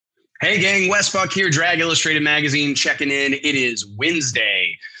Hey gang, Wes Buck here, Drag Illustrated Magazine, checking in. It is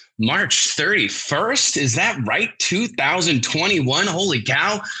Wednesday, March 31st. Is that right? 2021. Holy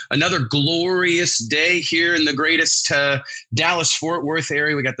cow. Another glorious day here in the greatest Dallas-Fort Worth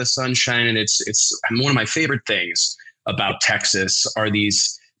area. We got the sun shining. It's one of my favorite things about Texas are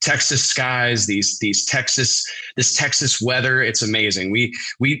these Texas skies, this Texas weather. It's amazing.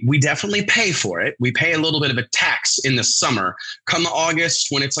 We definitely pay for it. We pay a little bit of a tax in the summer. Come August,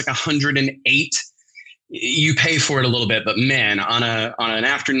 when it's like 108, you pay for it a little bit. But man, on an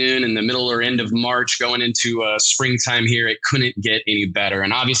afternoon in the middle or end of March, going into springtime here, it couldn't get any better.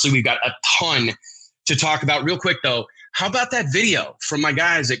 And obviously, we've got a ton to talk about. Real quick though, how about that video from my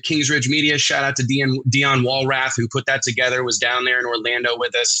guys at Kings Ridge Media? Shout out to Dion Walrath, who put that together, was down there in Orlando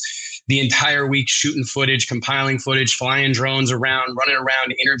with us the entire week, shooting footage, compiling footage, flying drones around, running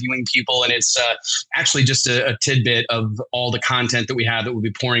around, interviewing people. And it's actually just a tidbit of all the content that we have that we'll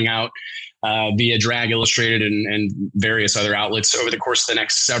be pouring out via Drag Illustrated and various other outlets over the course of the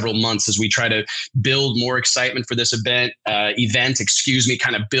next several months as we try to build more excitement for this event,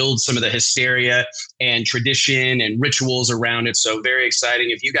 kind of build some of the hysteria and tradition and rituals around it. So very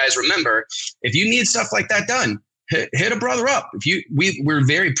exciting. If you guys remember, if you need stuff like that done, hit a brother up. We're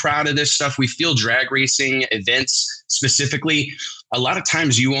very proud of this stuff. We feel drag racing events specifically. A lot of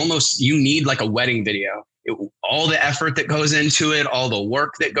times you need like a wedding video. All the effort that goes into it, all the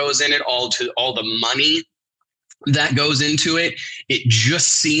work that goes in it, all the money that goes into it. It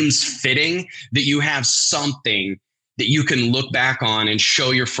just seems fitting that you have something that you can look back on and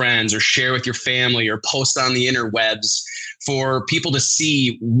show your friends or share with your family or post on the interwebs for people to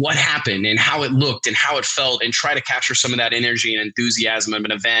see what happened and how it looked and how it felt and try to capture some of that energy and enthusiasm of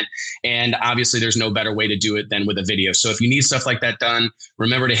an event. And obviously there's no better way to do it than with a video. So if you need stuff like that done,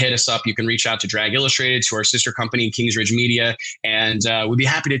 remember to hit us up. You can reach out to Drag Illustrated, to our sister company, Kings Ridge Media, and we'd be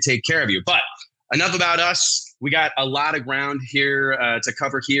happy to take care of you. But enough about us. We got a lot of ground here to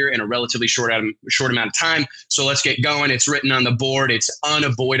cover here in a relatively short amount of time. So let's get going. It's written on the board. It's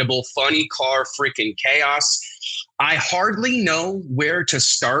unavoidable. Funny car freaking chaos. I hardly know where to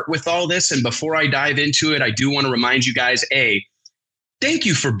start with all this. And before I dive into it, I do want to remind you guys, thank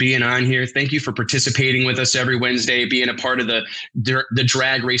you for being on here. Thank you for participating with us every Wednesday, being a part of the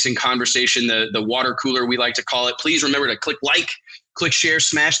drag racing conversation, the water cooler, we like to call it. Please remember to click like, click share,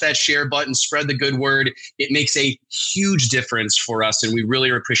 smash that share button, spread the good word. It makes a huge difference for us, and we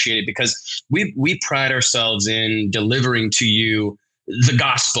really appreciate it because we pride ourselves in delivering to you the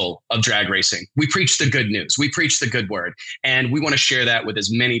gospel of drag racing. We preach the good news. We preach the good word, and we want to share that with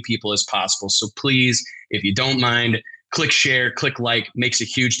as many people as possible. So please, if you don't mind, click share, click like, makes a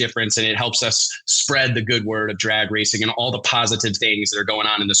huge difference, and it helps us spread the good word of drag racing and all the positive things that are going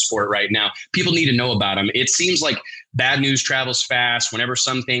on in the sport right now. People need to know about them. It seems like bad news travels fast. Whenever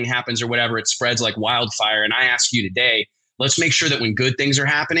something happens or whatever, it spreads like wildfire. And I ask you today, let's make sure that when good things are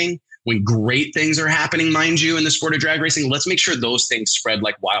happening, when great things are happening, mind you, in the sport of drag racing, let's make sure those things spread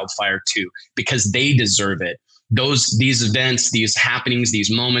like wildfire too, because they deserve it. These events, these happenings, these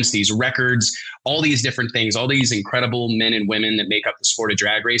moments, these records, all these different things, all these incredible men and women that make up the sport of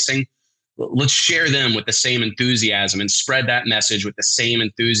drag racing, let's share them with the same enthusiasm and spread that message with the same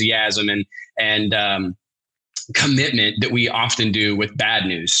enthusiasm and commitment that we often do with bad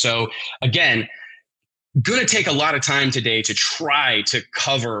news. So again, going to take a lot of time today to try to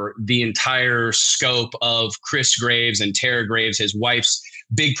cover the entire scope of Chris Graves and Tara Graves, his wife's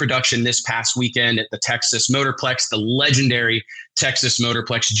big production this past weekend at the Texas Motorplex, the legendary Texas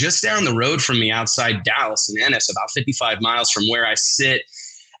Motorplex, just down the road from me outside Dallas and Ennis, about 55 miles from where I sit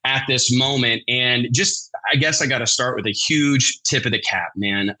at this moment. And just, I guess I got to start with a huge tip of the cap,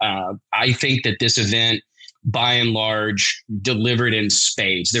 man. I think that this event, by and large, delivered in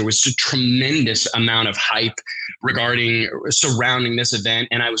spades. There was a tremendous amount of hype surrounding this event.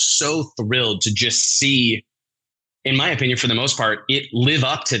 And I was so thrilled to just see, in my opinion, for the most part, it live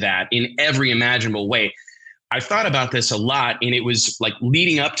up to that in every imaginable way. I thought about this a lot, and it was like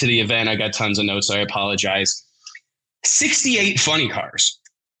leading up to the event. I got tons of notes. I apologize. 68 funny cars.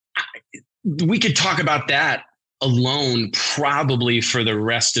 We could talk about that alone probably for the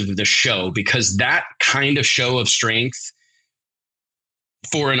rest of the show, because that kind of show of strength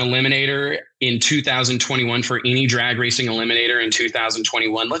for an eliminator in 2021, for any drag racing eliminator in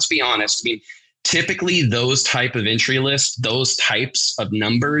 2021, let's be honest. I mean, typically those type of entry lists, those types of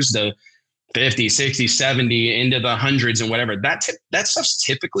numbers, the 50, 60, 70 into the hundreds and whatever, that stuff's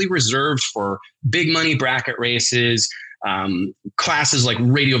typically reserved for big money bracket races, classes like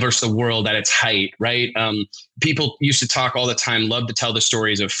Radio versus the World at its height, right? People used to talk all the time, love to tell the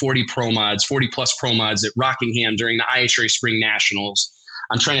stories of 40 plus pro mods at Rockingham during the IHRA Spring Nationals.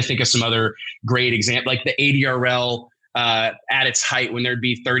 I'm trying to think of some other great examples, like the ADRL at its height when there'd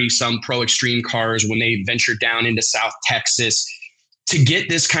be 30 some pro extreme cars when they ventured down into South Texas. To get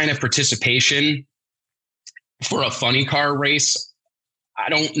this kind of participation for a funny car race, I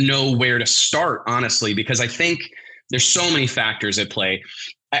don't know where to start, honestly, because I think there's so many factors at play.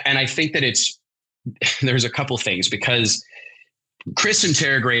 And I think that there's a couple things, because Chris and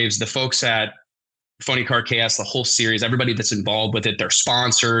Tara Graves, the folks at Funny Car Chaos, the whole series, everybody that's involved with it, their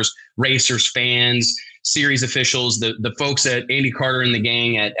sponsors, racers, fans, series officials, the folks at Andy Carter and the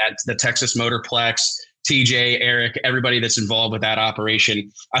gang at the Texas Motorplex, TJ, Eric, everybody that's involved with that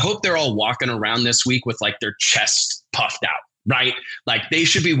operation. I hope they're all walking around this week with like their chest puffed out, right? Like they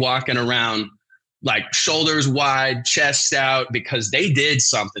should be walking around like shoulders wide, chest out, because they did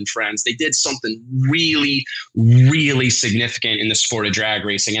something, friends. They did something really, really significant in the sport of drag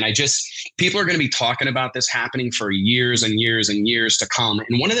racing. And people are going to be talking about this happening for years and years and years to come.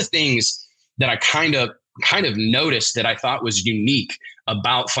 And one of the things that I kind of noticed that I thought was unique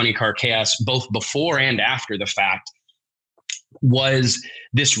about Funny Car Chaos, both before and after the fact, was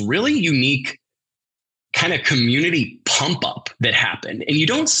this really unique kind of community pump up that happened. And you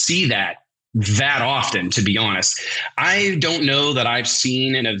don't see that often, to be honest. I don't know that I've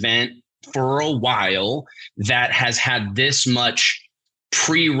seen an event for a while that has had this much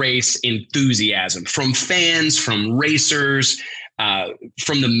pre-race enthusiasm from fans, from racers,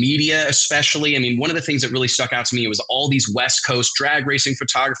 from the media, especially. I mean, one of the things that really stuck out to me was all these West Coast drag racing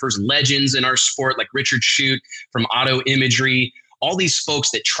photographers, legends in our sport, like Richard Shute from Auto Imagery, all these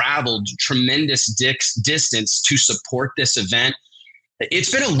folks that traveled tremendous distance to support this event.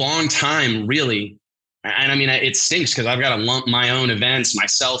 It's been a long time, really. And I mean, it stinks because I've got to lump my own events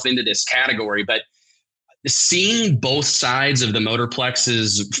myself into this category, but seeing both sides of the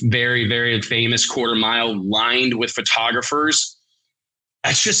Motorplex's very, very famous quarter mile lined with photographers,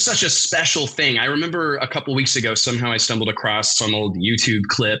 it's just such a special thing. I remember a couple of weeks ago, somehow I stumbled across some old YouTube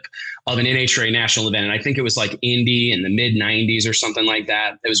clip of an NHRA national event. And I think it was like Indy in the mid 90s or something like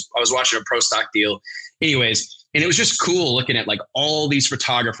that. I was watching a pro stock deal anyways. And it was just cool looking at like all these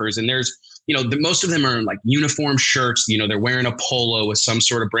photographers, and there's, most of them are in like uniform shirts, they're wearing a polo with some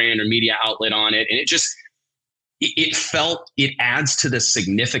sort of brand or media outlet on it. And it adds to the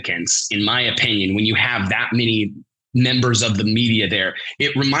significance, in my opinion, when you have that many members of the media there.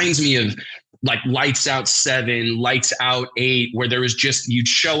 It reminds me of like Lights Out 7, Lights Out 8, where there was just, you'd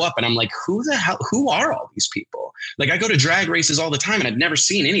show up and I'm like, who are all these people? Like I go to drag races all the time and I've never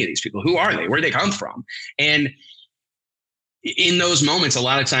seen any of these people. Who are they? Where do they come from? And in those moments, a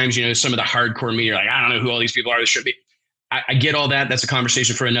lot of times, some of the hardcore media are like, I don't know who all these people are. This should be. I get all that. That's a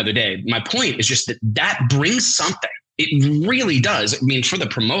conversation for another day. My point is just that brings something. It really does. I mean, for the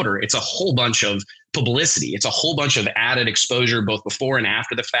promoter, it's a whole bunch of publicity. It's a whole bunch of added exposure, both before and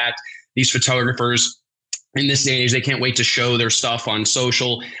after the fact. These photographers in this day and age, they can't wait to show their stuff on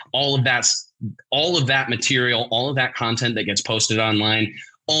social. All of that material, all of that content that gets posted online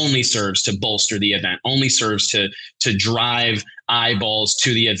only serves to bolster the event, only serves to drive eyeballs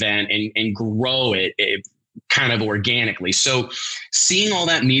to the event and grow it kind of organically. So seeing all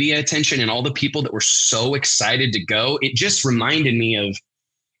that media attention and all the people that were so excited to go, it just reminded me of,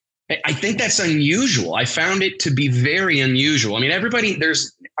 I think that's unusual. I found it to be very unusual. I mean,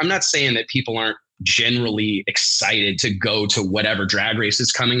 I'm not saying that people aren't generally excited to go to whatever drag race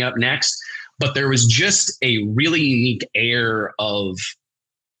is coming up next, but there was just a really unique air of,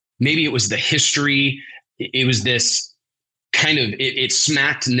 maybe it was the history. It was this kind of, it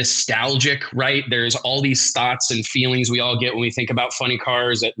smacked nostalgic, right? There's all these thoughts and feelings we all get when we think about funny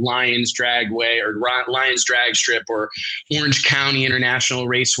cars at Lions Dragway or Lions Drag Strip or Orange County International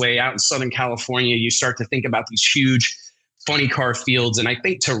Raceway out in Southern California. You start to think about these huge funny car fields. And I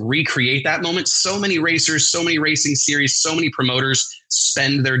think to recreate that moment, so many racers, so many racing series, so many promoters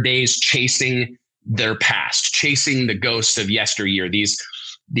spend their days chasing their past, chasing the ghosts of yesteryear,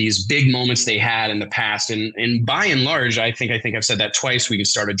 these big moments they had in the past. And by and large, I think I've said that twice. We can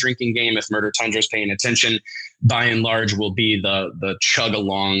start a drinking game if Murder Tundra's paying attention. By and large will be the chug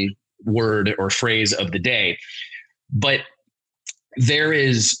along word or phrase of the day. But there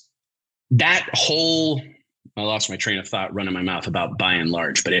is that whole, I lost my train of thought running my mouth about by and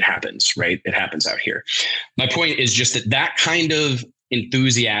large, but it happens, right? It happens out here. My point is just that kind of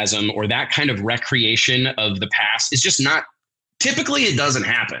enthusiasm or that kind of recreation of the past is just not, typically it doesn't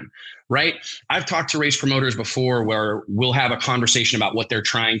happen, right? I've talked to race promoters before where we'll have a conversation about what they're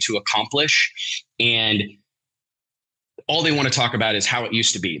trying to accomplish. And all they want to talk about is how it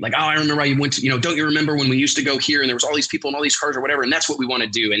used to be. Like, oh, I remember I went to, don't you remember when we used to go here and there was all these people and all these cars or whatever? And that's what we want to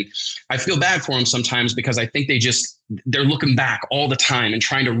do. And I feel bad for them sometimes because I think they're looking back all the time and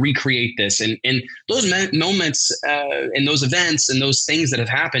trying to recreate this. And those moments and those events and those things that have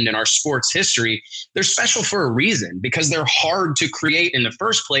happened in our sports history, they're special for a reason, because they're hard to create in the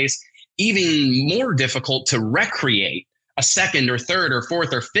first place, even more difficult to recreate a second or third or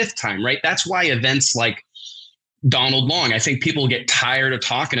fourth or fifth time, right? That's why events like Donald Long, I think people get tired of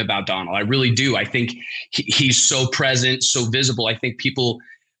talking about Donald. I really do. I think he's so present, so visible. I think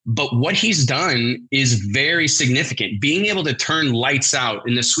but what he's done is very significant. Being able to turn lights out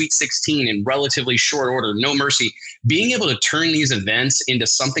in the Sweet 16 in relatively short order, no mercy, being able to turn these events into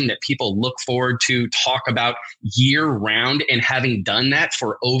something that people look forward to, talk about year round, and having done that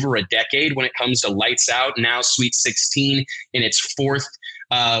for over a decade when it comes to lights out, now Sweet 16 in its fourth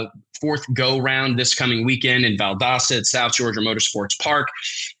go round this coming weekend in Valdosta at South Georgia Motorsports Park.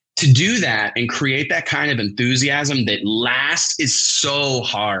 To do that and create that kind of enthusiasm that lasts is so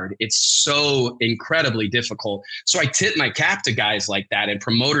hard. It's so incredibly difficult. So I tip my cap to guys like that and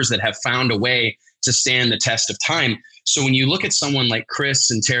promoters that have found a way to stand the test of time. So when you look at someone like Chris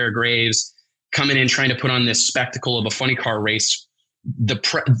and Tara Graves coming in trying to put on this spectacle of a funny car race,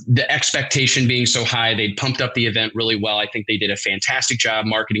 the expectation being so high, they pumped up the event really well. I think they did a fantastic job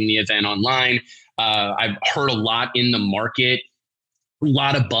marketing the event online. I've heard a lot in the market, a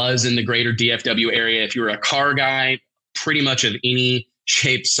lot of buzz in the greater DFW area. If you're a car guy, pretty much of any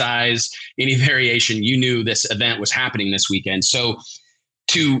shape, size, any variation, you knew this event was happening this weekend. So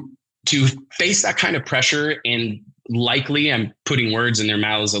to face that kind of pressure, and likely I'm putting words in their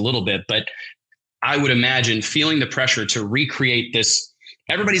mouths a little bit, but I would imagine feeling the pressure to recreate this.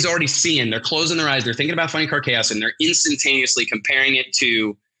 Everybody's already seeing, they're closing their eyes, they're thinking about Funny Car Chaos, and they're instantaneously comparing it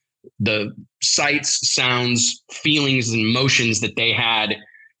to the sights, sounds, feelings, and emotions that they had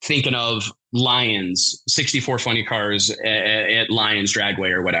thinking of Lions, 64 funny cars at Lions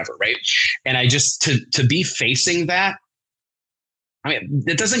Dragway or whatever, right? And I just, to be facing that, I mean,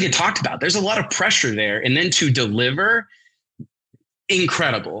 it doesn't get talked about. There's a lot of pressure there. And then to deliver,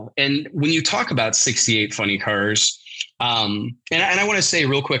 incredible. And when you talk about 68 funny cars, and I want to say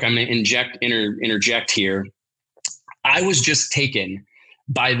real quick, I'm going to interject here. I was just taken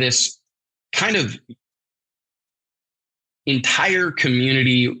by this kind of entire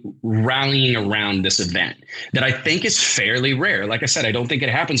community rallying around this event that I think is fairly rare. Like I said, I don't think it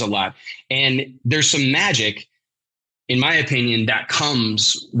happens a lot. And there's some magic, in my opinion, that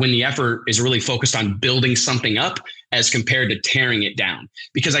comes when the effort is really focused on building something up as compared to tearing it down.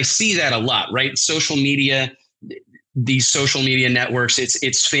 Because I see that a lot, right? Social media, these social media networks,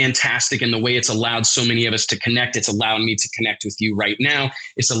 it's fantastic in the way it's allowed so many of us to connect. It's allowing me to connect with you right now.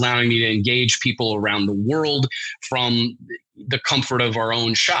 It's allowing me to engage people around the world from the comfort of our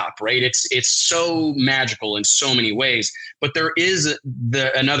own shop, right? It's so magical in so many ways, but there is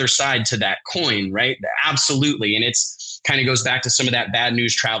another side to that coin, right? Absolutely. And it's kind of goes back to some of that bad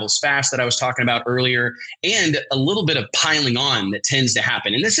news travels fast that I was talking about earlier, and a little bit of piling on that tends to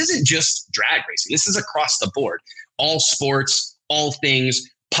happen. And this isn't just drag racing. This is across the board. All sports, all things,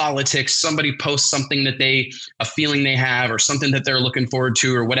 politics, somebody posts something that a feeling they have or something that they're looking forward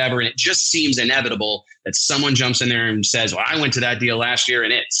to or whatever. And it just seems inevitable that someone jumps in there and says, well, I went to that deal last year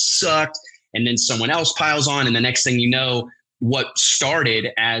and it sucked. And then someone else piles on. And the next thing you know, what started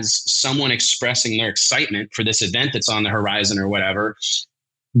as someone expressing their excitement for this event that's on the horizon or whatever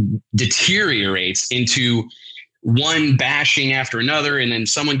deteriorates into one bashing after another, and then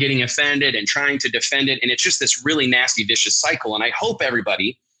someone getting offended and trying to defend it. And it's just this really nasty, vicious cycle. And I hope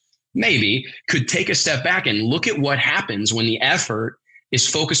everybody maybe could take a step back and look at what happens when the effort is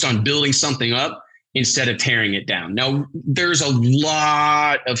focused on building something up instead of tearing it down. Now, there's a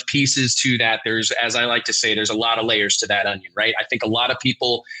lot of pieces to that. There's, as I like to say, there's a lot of layers to that onion, right? I think a lot of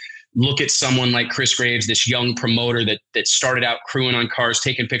people look at someone like Chris Graves, this young promoter that started out crewing on cars,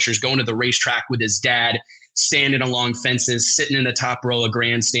 taking pictures, going to the racetrack with his dad, standing along fences, sitting in the top row of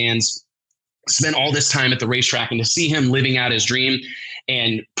grandstands, spent all this time at the racetrack, and to see him living out his dream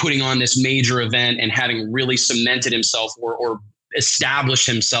and putting on this major event and having really cemented himself or established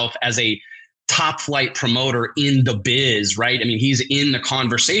himself as a top flight promoter in the biz, right? I mean, he's in the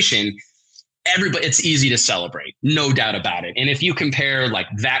conversation. Everybody, it's easy to celebrate, no doubt about it. And if you compare like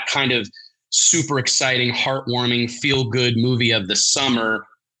that kind of super exciting, heartwarming, feel good movie of the summer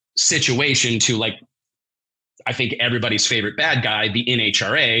situation to like, I think everybody's favorite bad guy, the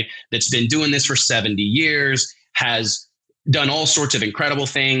NHRA, that's been doing this for 70 years, has done all sorts of incredible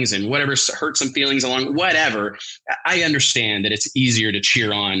things and whatever, hurt some feelings along, whatever. I understand that it's easier to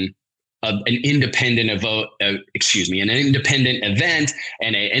cheer on an independent an independent event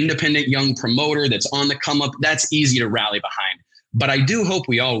and an independent young promoter that's on the come up, that's easy to rally behind. But I do hope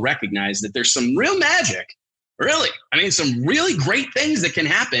we all recognize that there's some real magic, really. I mean, some really great things that can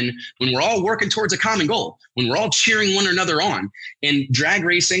happen when we're all working towards a common goal, when we're all cheering one another on. And drag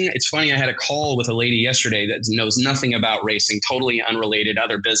racing, it's funny, I had a call with a lady yesterday that knows nothing about racing, totally unrelated,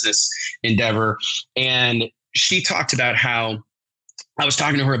 other business endeavor. And she talked about how I was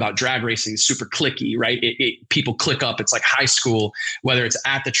talking to her about drag racing, super clicky, right? People click up. It's like high school, whether it's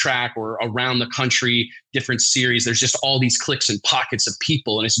at the track or around the country, different series. There's just all these cliques and pockets of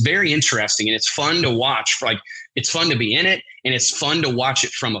people. And it's very interesting and it's fun to watch. It's fun to be in it and it's fun to watch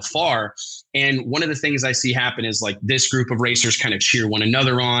it from afar. And one of the things I see happen is like this group of racers kind of cheer one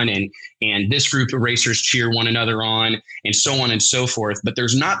another on and this group of racers cheer one another on and so on and so forth. But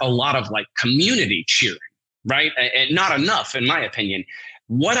there's not a lot of like community cheering. Right? And not enough, in my opinion.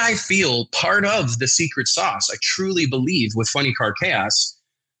 What I feel part of the secret sauce, I truly believe with Funny Car Chaos,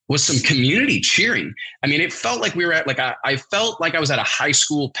 was some community cheering. I mean, it felt like we were at I felt like I was at a high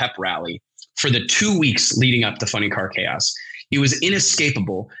school pep rally for the 2 weeks leading up to Funny Car Chaos. It was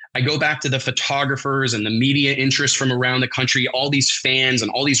inescapable. I go back to the photographers and the media interest from around the country, all these fans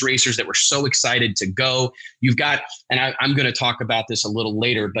and all these racers that were so excited to go. You've got, and I'm going to talk about this a little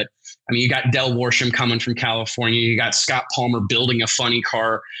later, but I mean, you got Del Worsham coming from California. You got Scott Palmer building a funny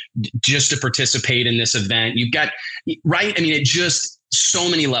car just to participate in this event. You've got, right? I mean, it just so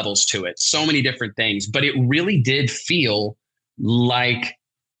many levels to it, so many different things, but it really did feel like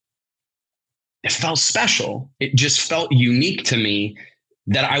it felt special. It just felt unique to me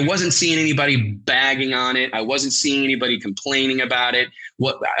that I wasn't seeing anybody bagging on it. I wasn't seeing anybody complaining about it.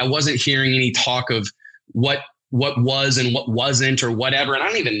 I wasn't hearing any talk of what was and what wasn't or whatever. And I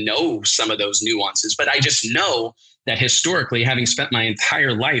don't even know some of those nuances, but I just know that historically, having spent my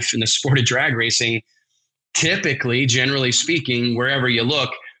entire life in the sport of drag racing, typically, generally speaking, wherever you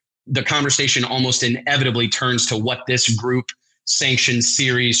look, the conversation almost inevitably turns to what this group, sanctioned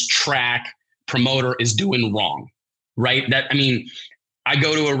series, track, promoter is doing wrong, right? I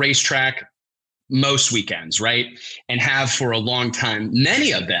go to a racetrack most weekends, right? And have for a long time,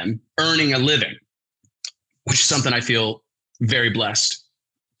 many of them earning a living, which is something I feel very blessed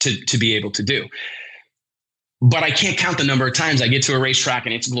to be able to do. But I can't count the number of times I get to a racetrack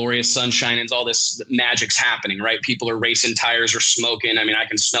and it's glorious sunshine and all this magic's happening, right? People are racing, tires are smoking. I mean, I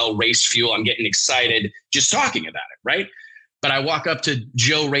can smell race fuel. I'm getting excited just talking about it, right? But I walk up to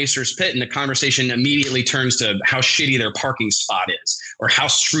Joe Racer's pit and the conversation immediately turns to how shitty their parking spot is, or how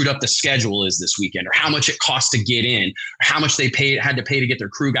screwed up the schedule is this weekend, or how much it costs to get in, or how much they had to pay to get their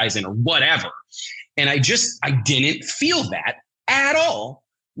crew guys in, or whatever. And I didn't feel that at all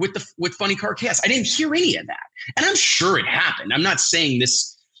with Funny Car Chaos. I didn't hear any of that. And I'm sure it happened. I'm not saying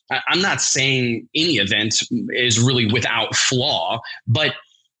any event is really without flaw, but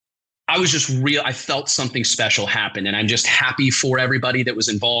I was just I felt something special happen, and I'm just happy for everybody that was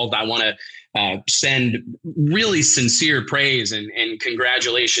involved. I want to send really sincere praise and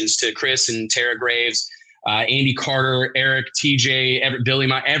congratulations to Chris and Tara Graves, Andy Carter, Eric, TJ, Billy,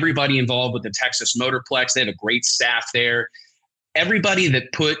 everybody involved with the Texas Motorplex. They have a great staff there. Everybody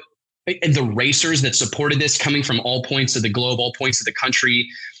that put the racers that supported this, coming from all points of the globe, all points of the country.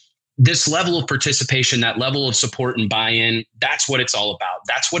 This level of participation, that level of support and buy-in, that's what it's all about.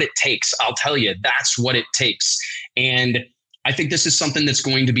 That's what it takes. I'll tell you, that's what it takes. And I think this is something that's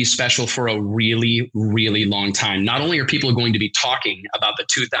going to be special for a really, really long time. Not only are people going to be talking about the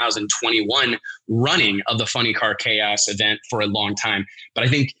 2021 running of the Funny Car Chaos event for a long time, but I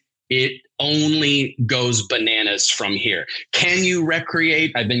think it only goes bananas from here. Can you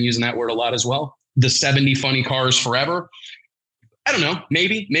recreate, I've been using that word a lot as well, the 70 funny cars forever? I don't know,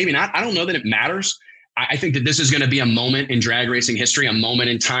 maybe not. I don't know that it matters. I think that this is going to be a moment in drag racing history, a moment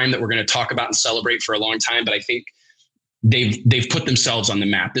in time that we're going to talk about and celebrate for a long time. But I think they've put themselves on the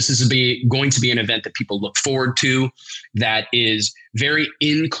map. This is going to be an event that people look forward to, that is very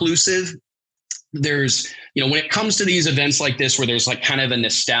inclusive. There's, when it comes to these events like this, where there's like kind of a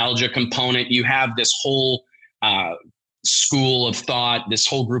nostalgia component, you have this whole school of thought, this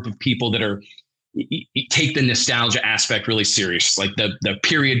whole group of people that are, you take the nostalgia aspect really serious, like the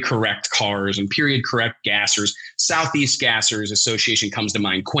period correct cars and period correct gassers. Southeast Gassers Association comes to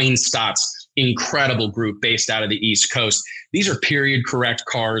mind. Quayne Stott's incredible group based out of the East Coast. These are period correct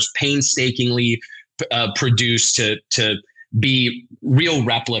cars, painstakingly produced to be real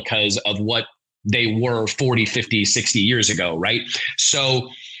replicas of what they were 40, 50, 60 years ago, right? So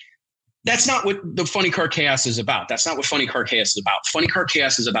That's not what the Funny Car Chaos is about. That's not what Funny Car Chaos is about. Funny Car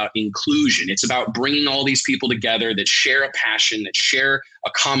Chaos is about inclusion. It's about bringing all these people together that share a passion, that share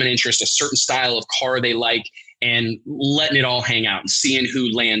a common interest, a certain style of car they like, and letting it all hang out and seeing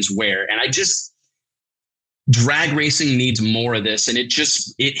who lands where. And drag racing needs more of this. And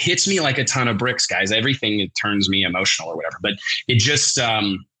it hits me like a ton of bricks, guys. Everything, it turns me emotional or whatever. But it just,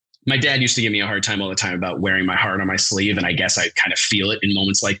 my dad used to give me a hard time all the time about wearing my heart on my sleeve. And I guess I kind of feel it in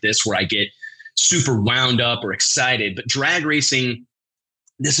moments like this where I get super wound up or excited. But drag racing,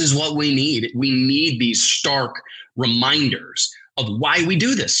 this is what we need. We need these stark reminders of why we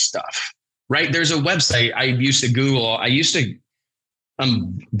do this stuff, right? There's a website I used to Google.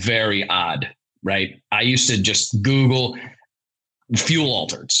 I'm very odd, right? I used to just Google fuel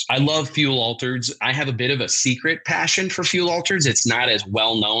altereds. I love fuel altereds. I have a bit of a secret passion for fuel altereds. It's not as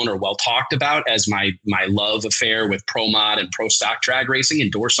well known or well talked about as my love affair with pro mod and pro stock drag racing and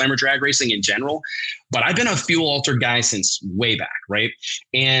door slammer drag racing in general. But I've been a fuel altered guy since way back, right?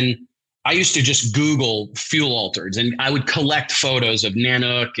 And I used to just Google fuel altereds, and I would collect photos of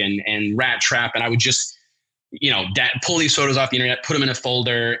Nanook and Rat Trap, and I would just, pull these photos off the internet, put them in a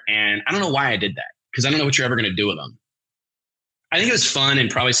folder. And I don't know why I did that, because I don't know what you're ever going to do with them. I think it was fun and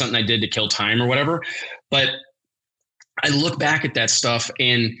probably something I did to kill time or whatever. But I look back at that stuff,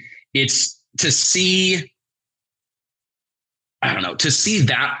 and it's to see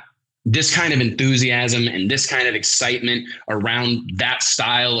that this kind of enthusiasm and this kind of excitement around that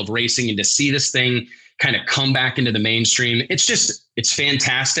style of racing, and to see this thing kind of come back into the mainstream. It's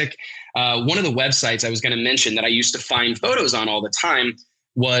fantastic. One of the websites I was going to mention that I used to find photos on all the time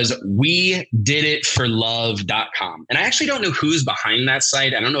was wediditforlove.com. And I actually don't know who's behind that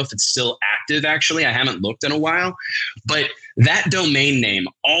site. I don't know if it's still active, actually. I haven't looked in a while. But that domain name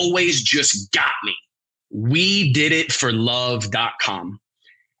always just got me. wediditforlove.com.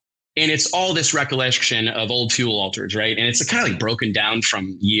 And it's all this recollection of old fuel altereds, right? And it's kind of like broken down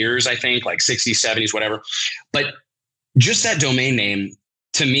from years, I think, like 60s, 70s, whatever. But just that domain name,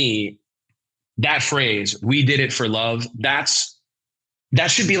 to me, that phrase, "we did it for love," that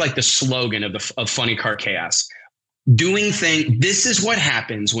should be like the slogan of Funny Car Chaos. This is what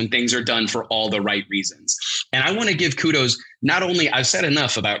happens when things are done for all the right reasons. And I want to give kudos. Not only, I've said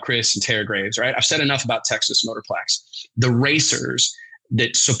enough about Chris and Tara Graves, right? I've said enough about Texas Motorplex. The racers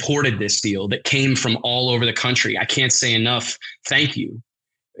that supported this deal, that came from all over the country. I can't say enough. Thank you.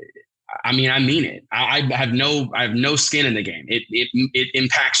 I mean it. I have no skin in the game. It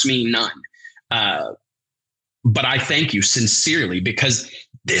impacts me none. But I thank you sincerely, because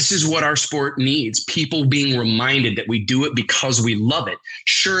this is what our sport needs. People being reminded that we do it because we love it.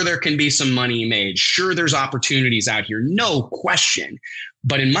 Sure, there can be some money made. Sure, there's opportunities out here. No question.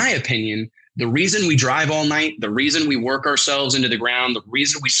 But in my opinion, the reason we drive all night, the reason we work ourselves into the ground, the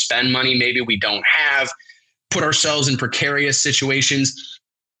reason we spend money maybe we don't have, put ourselves in precarious situations,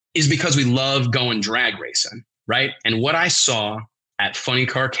 is because we love going drag racing, right? And what I saw at Funny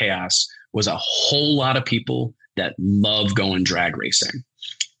Car Chaos was a whole lot of people that love going drag racing.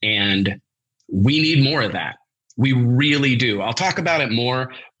 And we need more of that. We really do. I'll talk about it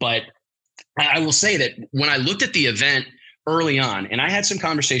more, but I will say that when I looked at the event early on, and I had some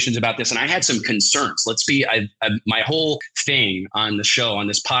conversations about this, and I had some concerns. My whole thing on the show, on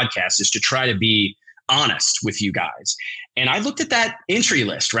this podcast, is to try to be honest with you guys. And I looked at that entry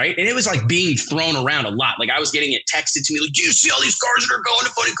list, right? And it was like being thrown around a lot. Like I was getting it texted to me, like, "Do you see all these cars that are going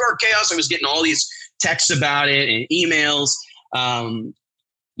to Funny Car Chaos?" I was getting all these texts about it and emails.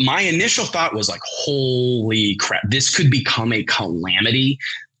 My initial thought was like, holy crap, this could become a calamity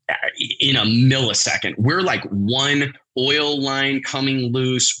in a millisecond. We're like one oil line coming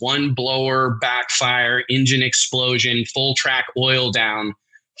loose, one blower backfire, engine explosion, full track oil down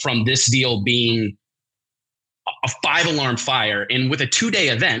from this deal being a 5-alarm fire. And with a 2-day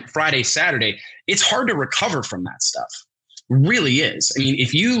event, Friday, Saturday, it's hard to recover from that stuff. It really is. I mean,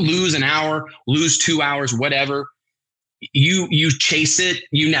 if you lose an hour, lose 2 hours, whatever, you chase it,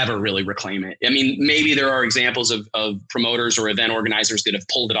 you never really reclaim it. I mean, maybe there are examples of promoters or event organizers that have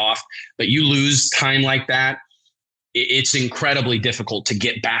pulled it off, but you lose time like that, it's incredibly difficult to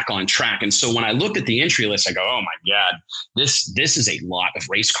get back on track. And so when I looked at the entry list, I go, oh my God, this is a lot of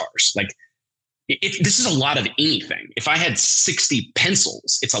race cars. Like this is a lot of anything. If I had 60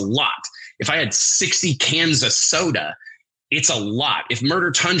 pencils, it's a lot. If I had 60 cans of soda, it's a lot. If Murder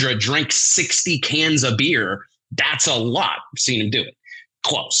Tundra drank 60 cans of beer, that's a lot. I've seen him do it.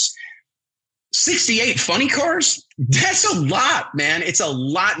 Close. 68 funny cars? That's a lot, man. It's a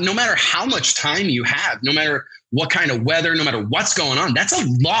lot. No matter how much time you have, no matter what kind of weather, no matter what's going on, that's a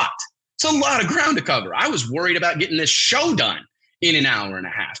lot. It's a lot of ground to cover. I was worried about getting this show done in an hour and a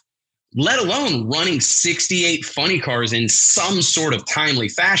half. let alone running 68 funny cars in some sort of timely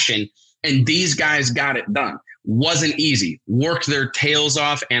fashion. And these guys got it done. Wasn't easy, worked their tails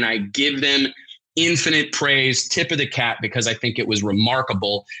off, and I give them infinite praise, tip of the cap, because I think it was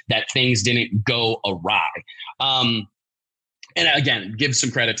remarkable that things didn't go awry. And again, give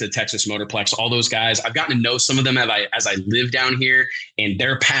some credit to Texas Motorplex, all those guys. I've gotten to know some of them as I live down here, and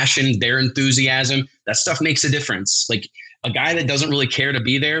their passion, their enthusiasm, that stuff makes a difference. Like a guy that doesn't really care to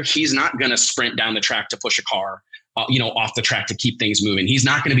be there, he's not going to sprint down the track to push a car, off the track to keep things moving. He's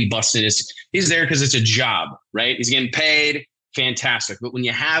not going to be busted. He's there because it's a job, right? He's getting paid. Fantastic. But when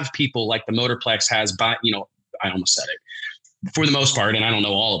you have people like the Motorplex has, I almost said it for the most part, and I don't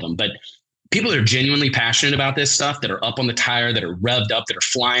know all of them, but people that are genuinely passionate about this stuff, that are up on the tire, that are revved up, that are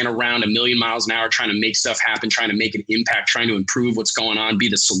flying around 1,000,000 miles an hour, trying to make stuff happen, trying to make an impact, trying to improve what's going on, be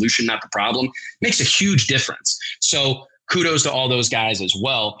the solution, not the problem, makes a huge difference. So kudos to all those guys as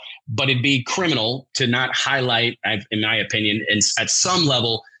well. But it'd be criminal to not highlight, in my opinion, and at some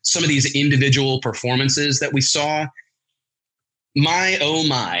level, some of these individual performances that we saw. My, oh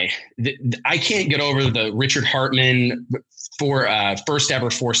my, I can't get over the Richard Hartman for first ever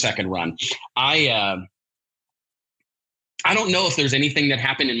 4-second run. I don't know if there's anything that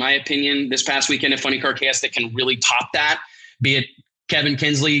happened, in my opinion, this past weekend at Funny Car Chaos that can really top that, be it Kevin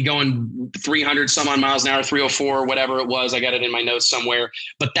Kinsley going 300 some odd miles an hour, 304, whatever it was. I got it in my notes somewhere.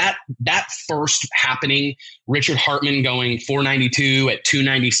 But that first happening, Richard Hartman going 492 at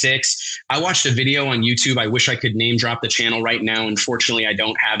 296. I watched a video on YouTube. I wish I could name drop the channel right now. Unfortunately, I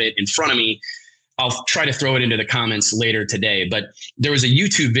don't have it in front of me. I'll try to throw it into the comments later today. But there was a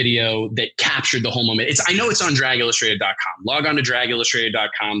YouTube video that captured the whole moment. I know it's on dragillustrated.com. Log on to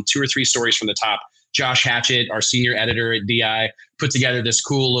dragillustrated.com. 2 or 3 stories from the top. Josh Hatchett, our senior editor at DI, put together this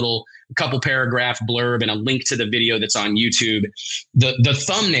cool little couple paragraph blurb and a link to the video that's on YouTube. The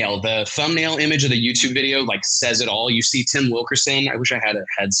thumbnail image of the YouTube video like says it all. You see Tim Wilkerson. I wish I had a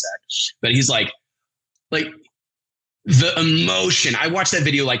headset, but he's like the emotion. I watched that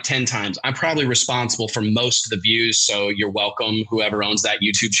video like 10 times. I'm probably responsible for most of the views. So you're welcome, whoever owns that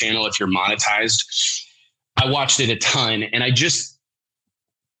YouTube channel, if you're monetized. I watched it a ton, and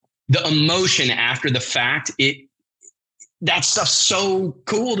the emotion after the fact, that stuff's so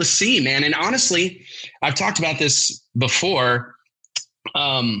cool to see, man. And honestly, I've talked about this before.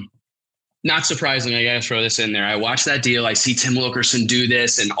 Not surprisingly, I gotta throw this in there. I watched that deal. I see Tim Wilkerson do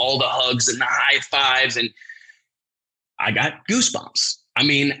this and all the hugs and the high fives, and I got goosebumps. I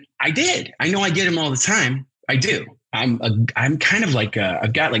mean, I did. I know I get them all the time. I do. I'm kind of like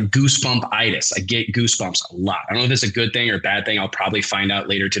I've got like goosebump-itis. I get goosebumps a lot. I don't know if it's a good thing or a bad thing. I'll probably find out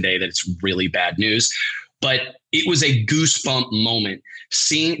later today that it's really bad news. But it was a goosebump moment.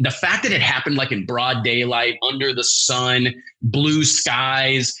 Seeing the fact that it happened like in broad daylight, under the sun, blue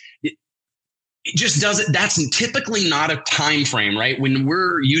skies. It just doesn't. That's typically not a time frame, right? When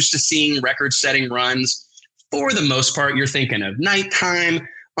we're used to seeing record-setting runs, for the most part, you're thinking of nighttime,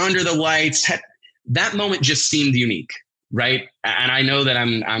 under the lights. That moment just seemed unique, right? And I know that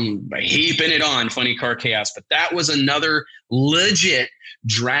I'm heaping it on Funny Car Chaos, but that was another legit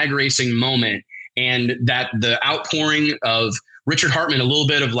drag racing moment. And that the outpouring of Richard Hartman, a little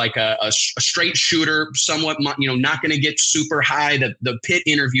bit of like a straight shooter, somewhat, not going to get super high. The pit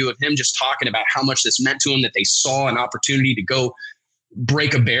interview of him just talking about how much this meant to him, that they saw an opportunity to go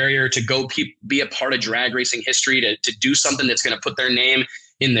break a barrier, to go be a part of drag racing history, to do something that's going to put their name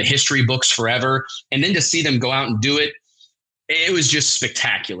in the history books forever. And then to see them go out and do it, it was just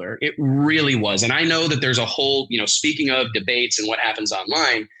spectacular. It really was. And I know that there's a whole, speaking of debates and what happens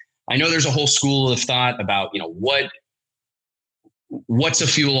online, I know there's a whole school of thought about, what's a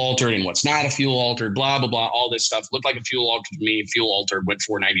fuel altered and what's not a fuel altered, blah, blah, blah, all this stuff. Looked like a fuel altered to me. Fuel altered went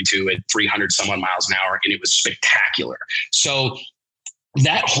 492 at 300 some odd miles an hour, and it was spectacular. So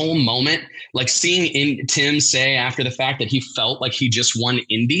that whole moment, like seeing Tim say after the fact that he felt like he just won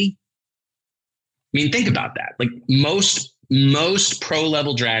Indy. I mean, think about that. Like most pro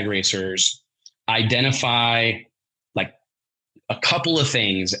level drag racers identify like a couple of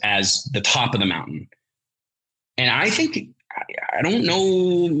things as the top of the mountain. And I think, I don't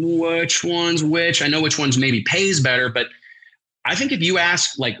know which one's which. I know which one's maybe pays better, but I think if you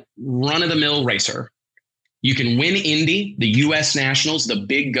ask like run of the mill racer, you can win Indy, the U.S. Nationals, the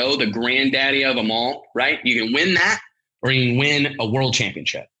big go, the granddaddy of them all, right? You can win that, or you can win a world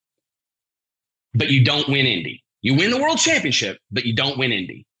championship. But you don't win Indy. You win the world championship, but you don't win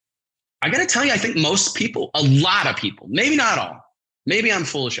Indy. I got to tell you, I think most people, a lot of people, maybe not all, maybe I'm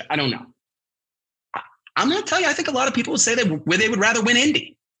full of shit, I don't know. I'm going to tell you, I think a lot of people would say they would rather win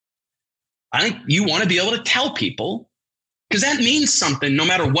Indy. I think you want to be able to tell people Because that means something no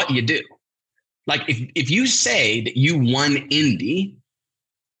matter what you do. Like if you say that you won Indy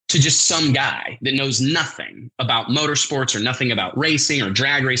to just some guy that knows nothing about motorsports or nothing about racing or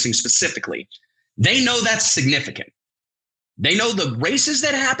drag racing specifically, they know that's significant. They know the races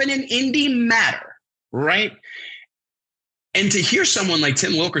that happen in Indy matter, right? And to hear someone like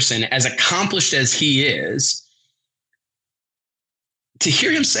Tim Wilkerson, as accomplished as he is, to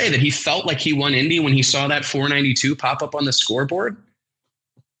hear him say that he felt like he won Indy when he saw that 492 pop up on the scoreboard,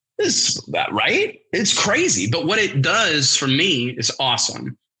 is that right? It's crazy. But what it does for me is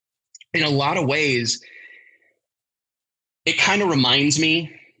awesome. In a lot of ways, it kind of reminds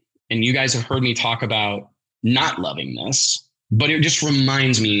me, and you guys have heard me talk about not loving this, but it just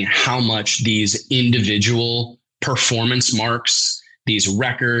reminds me how much these individual performance marks, these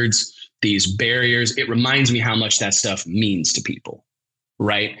records, these barriers, it reminds me how much that stuff means to people,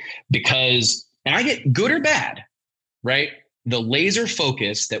 right? Because, and I get good or bad, right? The laser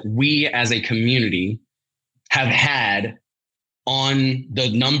focus that we as a community have had on the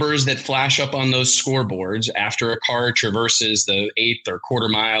numbers that flash up on those scoreboards after a car traverses the 8th or quarter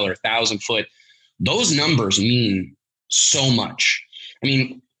mile or 1,000 foot, those numbers mean so much. I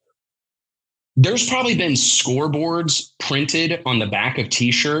mean, there's probably been scoreboards printed on the back of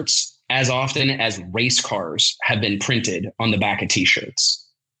t-shirts as often as race cars have been printed on the back of t-shirts,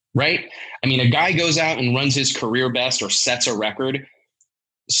 right? I mean, a guy goes out and runs his career best or sets a record.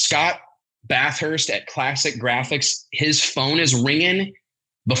 Scott Bathurst at Classic Graphics, his phone is ringing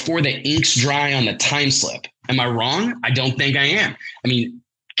before the ink's dry on the time slip. Am I wrong? I don't think I am. I mean,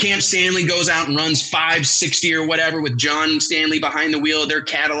 Cam Stanley goes out and runs 560 or whatever with John Stanley behind the wheel of their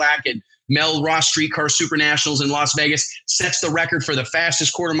Cadillac at Mel Ross Streetcar Super Nationals in Las Vegas, sets the record for the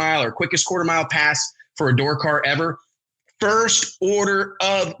fastest quarter mile or quickest quarter mile pass for a door car ever. First order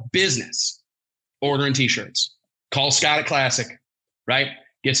of business, ordering t-shirts. Call Scott at Classic, right?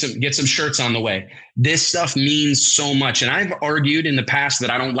 Get some shirts on the way. This stuff means so much. And I've argued in the past that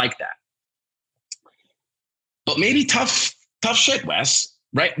I don't like that. But maybe tough shit, Wes,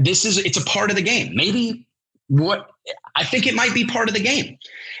 right? It's a part of the game. Maybe I think it might be part of the game.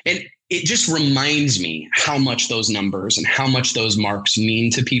 And it just reminds me how much those numbers and how much those marks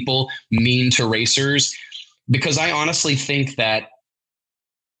mean to people, mean to racers, because I honestly think that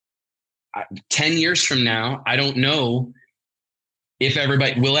 10 years from now, I don't know if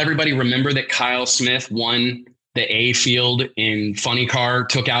everybody remember that Kyle Smith won the A field in funny car,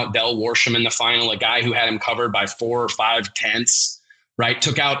 took out Del Worsham in the final, a guy who had him covered by 4 or 5 tenths, right?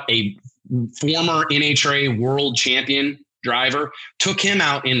 Took out a former NHRA world champion driver, took him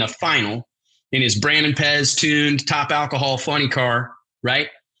out in the final in his Brandon Pez tuned top alcohol funny car, right?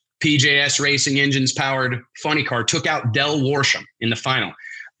 PJS Racing Engines powered funny car, took out Del Worsham in the final.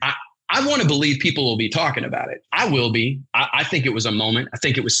 I want to believe people will be talking about it. I will be. I think it was a moment. I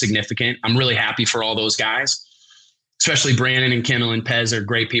think it was significant. I'm really happy for all those guys, especially Brandon and Kimmel and Pez. They're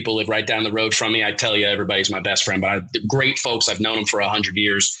great people, live right down the road from me. I tell you, everybody's my best friend, but great folks. I've known them for 100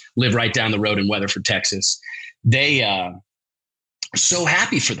 years, live right down the road in Weatherford, Texas. They so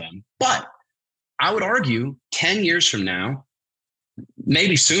happy for them. But I would argue 10 years from now,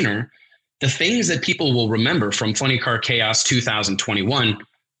 maybe sooner, the things that people will remember from Funny Car Chaos 2021,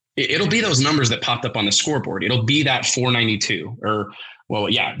 it'll be those numbers that popped up on the scoreboard. It'll be that 492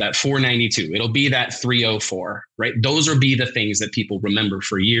 that 492. It'll be that 304, right? Those will be the things that people remember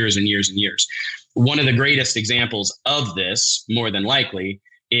for years and years and years. One of the greatest examples of this, more than likely,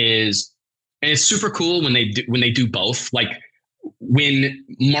 is, and it's super cool when they do both. Like when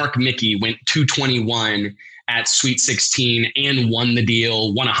Mark Mickey went 221 at Sweet 16 and won the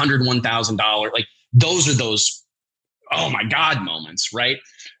deal, won $101,000. Like those are those, oh my God moments, right?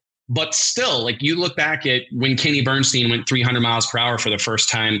 But still, like you look back at when Kenny Bernstein went 300 miles per hour for the first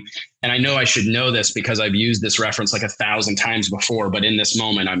time. And I know I should know this because I've used this reference like 1,000 times before, but in this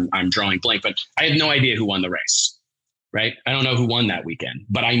moment I'm drawing blank, but I have no idea who won the race, right? I don't know who won that weekend,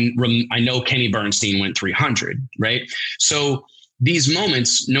 but I know Kenny Bernstein went 300, right? So these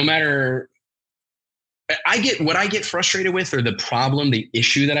moments, no matter, I get frustrated with, or the problem, the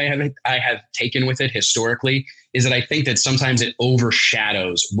issue that I have taken with it historically, is that I think that sometimes it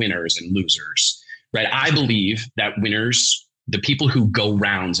overshadows winners and losers, right? I believe that winners, the people who go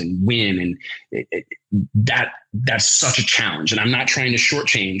rounds and win, and that's such a challenge. And I'm not trying to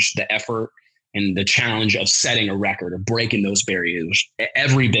shortchange the effort and the challenge of setting a record or breaking those barriers.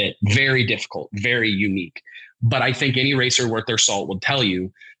 Every bit, very difficult, very unique. But I think any racer worth their salt will tell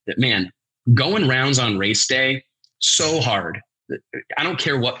you that, man, going rounds on race day, so hard. I don't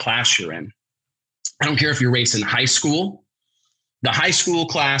care what class you're in. I don't care if you're racing high school the high school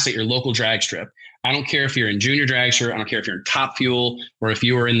class at your local drag strip. I don't care if you're in junior dragster. I don't care if you're in Top Fuel or if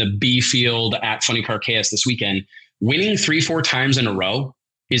you were in the B field at Funny Car Chaos this weekend. Winning 3-4 times in a row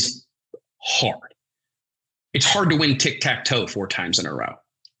is hard. It's hard to win tic-tac-toe 4 times in a row,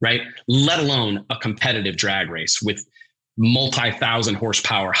 right? Let alone a competitive drag race with multi-thousand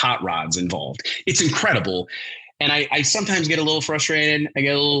horsepower hot rods involved. It's incredible. And I sometimes get a little frustrated. I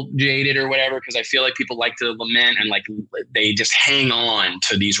get a little jaded or whatever, because I feel like people like to lament and like they just hang on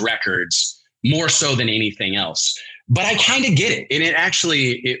to these records more so than anything else. But I kind of get it. And it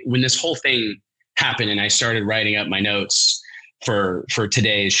actually, when this whole thing happened and I started writing up my notes for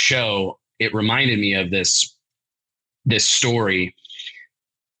today's show, it reminded me of this story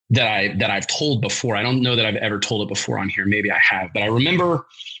that I've told before. I don't know that I've ever told it before on here. Maybe I have, but I remember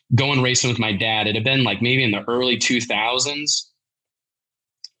going racing with my dad. It had been like maybe in the early 2000s.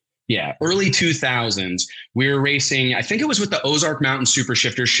 Yeah, early 2000s. We were racing, I think it was with the Ozark Mountain Super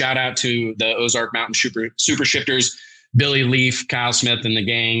Shifters. Shout out to the Ozark Mountain Super Shifters, Billy Leaf, Kyle Smith and the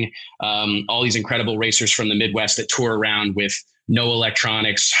gang, all these incredible racers from the Midwest that tour around with no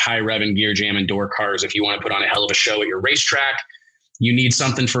electronics, high rev and gear jam and door cars. If you want to put on a hell of a show at your racetrack, you need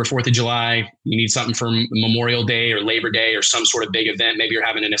something for 4th of July, you need something for Memorial Day or Labor Day or some sort of big event. Maybe you're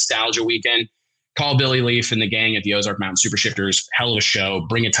having a nostalgia weekend. Call Billy Leaf and the gang at the Ozark Mountain Super Shifters. Hell of a show.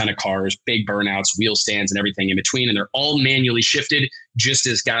 Bring a ton of cars, big burnouts, wheel stands, and everything in between. And they're all manually shifted just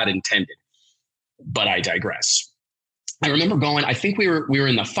as God intended. But I digress. I remember going, I think we were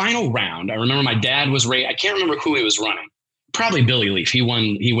in the final round. I remember my dad was I can't remember who he was running. Probably Billy Leaf. He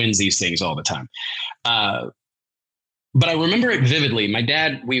wins these things all the time. But I remember it vividly. My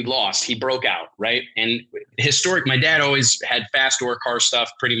dad, we lost. He broke out, right? And my dad always had fast door car stuff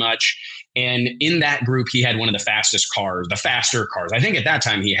pretty much. And in that group, he had one of the fastest cars, the faster cars. I think at that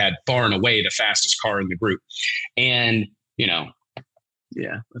time he had far and away the fastest car in the group. And, yeah,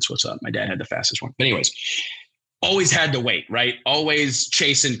 that's what's up. My dad had the fastest one. But anyways, always had to wait, right? Always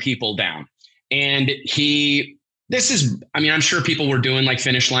chasing people down. And I'm sure people were doing like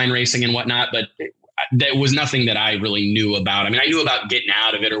finish line racing and whatnot, but that was nothing that I really knew about. I mean, I knew about getting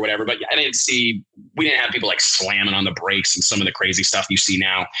out of it or whatever, but we didn't have people like slamming on the brakes and some of the crazy stuff you see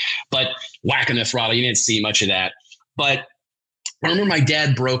now, but whacking the throttle, you didn't see much of that. But I remember my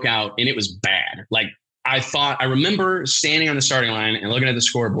dad broke out and it was bad. Like I remember standing on the starting line and looking at the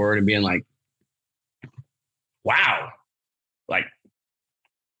scoreboard and being like, wow, like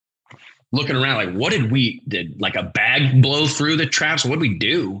looking around, like, what did like a bag blow through the traps? What did we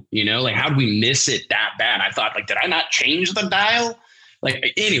do? Like, how did we miss it that bad? I thought, like, did I not change the dial?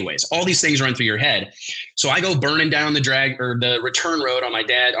 Like, anyways, all these things run through your head. So I go burning down the drag or the return road on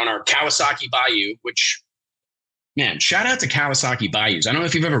our Kawasaki Bayou, which, man, shout out to Kawasaki Bayous. I don't know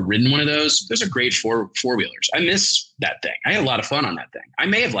if you've ever ridden one of those. Those are great four-wheelers. I miss that thing. I had a lot of fun on that thing. I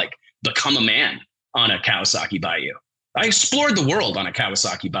may have like become a man on a Kawasaki Bayou. I explored the world on a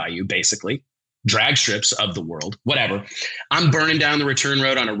Kawasaki Bayou, basically. Drag strips of the world, whatever. I'm burning down the return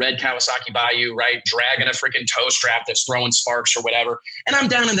road on a red Kawasaki Bayou, right? Dragging a freaking tow strap that's throwing sparks or whatever. And I'm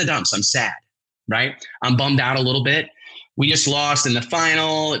down in the dumps. I'm sad, right? I'm bummed out a little bit. We just lost in the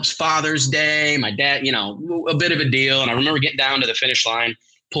final. It was Father's Day. My dad, a bit of a deal. And I remember getting down to the finish line,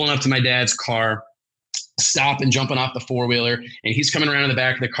 pulling up to my dad's car, stopping, jumping off the four-wheeler. And he's coming around in the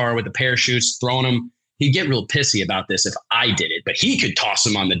back of the car with the parachutes, throwing them. He'd get real pissy about this if I did it, but he could toss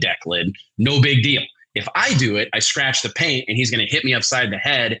him on the deck lid. No big deal. If I do it, I scratch the paint and he's going to hit me upside the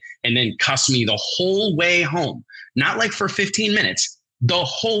head and then cuss me the whole way home. Not like for 15 minutes, the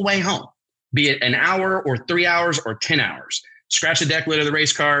whole way home, be it an hour or 3 hours or 10 hours. Scratch the deck lid of the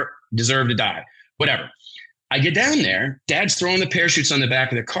race car, deserve to die, whatever. I get down there, Dad's throwing the parachutes on the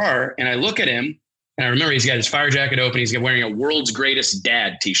back of the car, and I look at him. And I remember he's got his fire jacket open. He's wearing a World's Greatest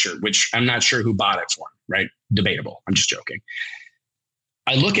Dad t-shirt, which I'm not sure who bought it for him, right? Debatable. I'm just joking.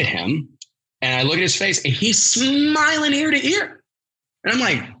 I look at him and I look at his face and he's smiling ear to ear. And I'm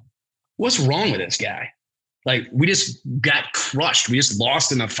like, what's wrong with this guy? Like, we just got crushed. We just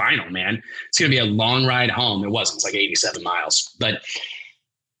lost in the final, man. It's going to be a long ride home. It wasn't. It's like 87 miles. But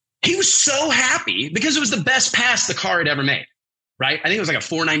he was so happy because it was the best pass the car had ever made, right? I think it was like a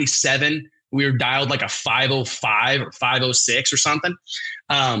 497. We were dialed like a 505 or 506 or something.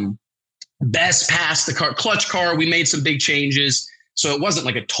 Best pass the car, clutch car. We made some big changes. So it wasn't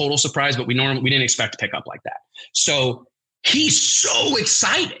like a total surprise, but we didn't expect to pick up like that. So he's so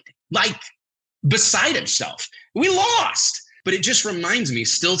excited, like beside himself. We lost, but it just reminds me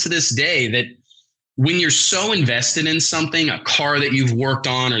still to this day that when you're so invested in something, a car that you've worked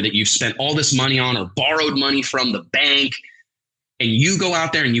on or that you've spent all this money on or borrowed money from the bank, and you go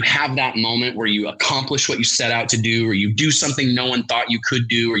out there and you have that moment where you accomplish what you set out to do, or you do something no one thought you could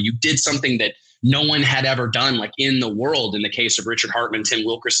do, or you did something that no one had ever done, like in the world, in the case of Richard Hartman, Tim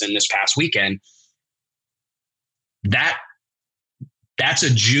Wilkerson this past weekend, that's a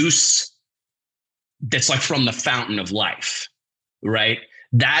juice that's like from the fountain of life, right?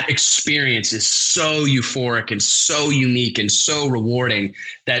 That experience is so euphoric and so unique and so rewarding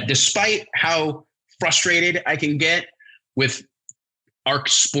that despite how frustrated I can get with our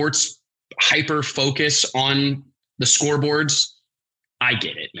sports hyper focus on the scoreboards, I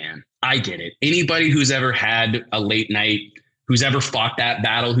get it, man. I get it. Anybody who's ever had a late night, who's ever fought that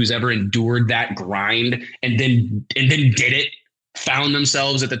battle, who's ever endured that grind and then did it, found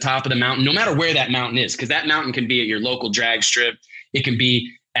themselves at the top of the mountain, no matter where that mountain is, because that mountain can be at your local drag strip. It can be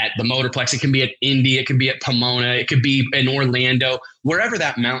at the Motorplex. It can be at Indy. It can be at Pomona. It could be in Orlando, wherever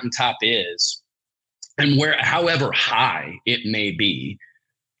that mountaintop is, and however high it may be.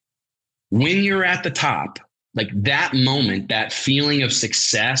 When you're at the top, like that moment, that feeling of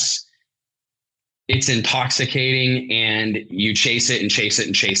success, it's intoxicating, and you chase it and chase it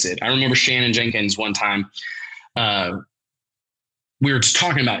and chase it. I remember Shannon Jenkins one time, we were just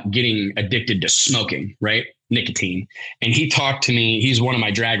talking about getting addicted to smoking, right? Nicotine. And he talked to me. He's one of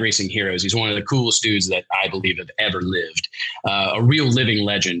my drag racing heroes. He's one of the coolest dudes that I believe have ever lived. A real living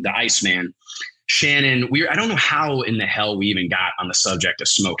legend, the Iceman. Shannon, I don't know how in the hell we even got on the subject of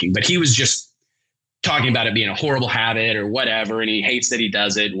smoking, but he was just talking about it being a horrible habit or whatever. And he hates that he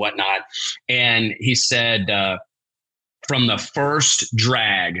does it, whatnot. And he said, from the first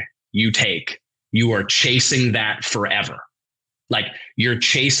drag you take, you are chasing that forever. Like you're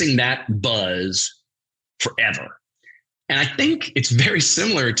chasing that buzz forever. And I think it's very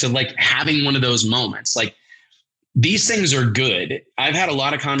similar to like having one of those moments. Like these things are good. I've had a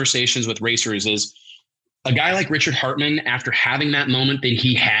lot of conversations with racers. Is a guy like Richard Hartman, after having that moment that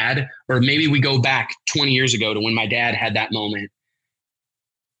he had, or maybe we go back 20 years ago to when my dad had that moment,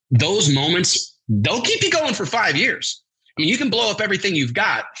 those moments, they'll keep you going for 5 years. I mean, you can blow up everything you've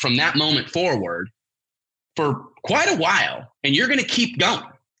got from that moment forward for quite a while, and you're going to keep going,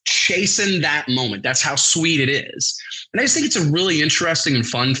 chasing that moment. That's how sweet it is. And I just think it's a really interesting and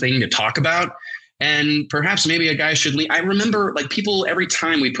fun thing to talk about. And perhaps maybe a guy should leave. I remember like people, every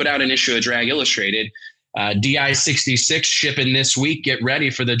time we put out an issue of Drag Illustrated, DI 66 shipping this week. Get ready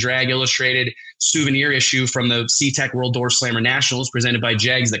for the Drag Illustrated souvenir issue from the SeaTech World Door Slammer Nationals presented by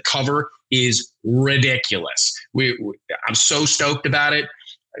Jegs. The cover is ridiculous. I'm so stoked about it.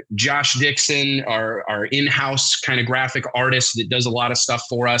 Josh Dixon, our in-house kind of graphic artist that does a lot of stuff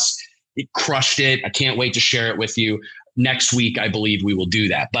for us, it crushed it. I can't wait to share it with you. Next week, I believe we will do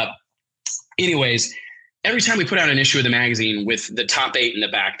that. But anyways, every time we put out an issue of the magazine with the top 8 in the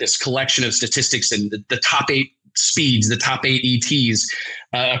back, this collection of statistics and the top 8 speeds, the top 8 ETs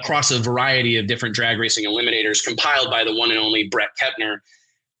across a variety of different drag racing eliminators compiled by the one and only Brett Kepner,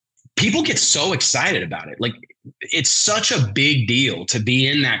 people get so excited about it. Like it's such a big deal to be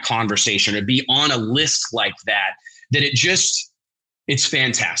in that conversation or be on a list like that, that it's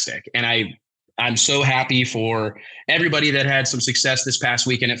fantastic. And I'm so happy for everybody that had some success this past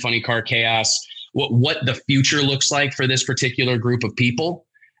weekend at Funny Car Chaos, what the future looks like for this particular group of people.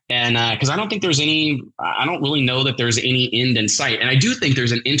 And because I don't really know that there's any end in sight. And I do think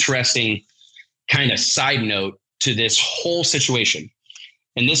there's an interesting kind of side note to this whole situation.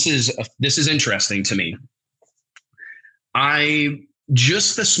 And this is interesting to me.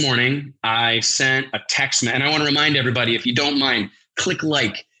 Just this morning, I sent a text, and I want to remind everybody, if you don't mind, click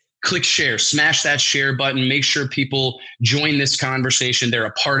like, click share, smash that share button, make sure people join this conversation. They're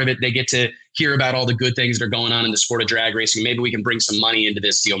a part of it. They get to hear about all the good things that are going on in the sport of drag racing. Maybe we can bring some money into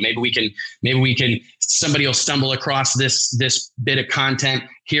this deal. Maybe we can, somebody will stumble across this bit of content,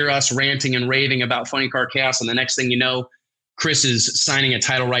 hear us ranting and raving about Funny Car Chaos. And the next thing you know, Chris is signing a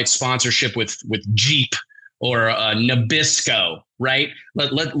title rights sponsorship with Jeep or Nabisco, right?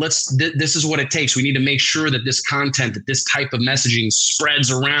 This is what it takes. We need to make sure that this content, that this type of messaging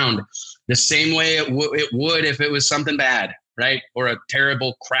spreads around the same way it would if it was something bad, right? Or a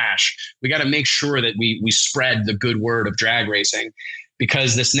terrible crash. We got to make sure that we spread the good word of drag racing,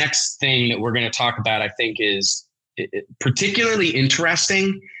 because this next thing that we're going to talk about, I think, is particularly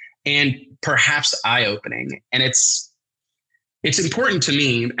interesting and perhaps eye-opening. And it's important to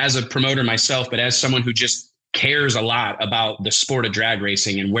me as a promoter myself, but as someone who just cares a lot about the sport of drag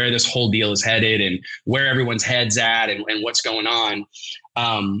racing and where this whole deal is headed and where everyone's head's at and what's going on.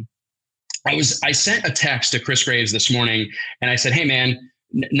 I sent a text to Chris Graves this morning and I said, hey man,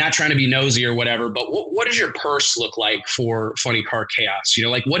 not trying to be nosy or whatever, but what does your purse look like for Funny Car Chaos? You know,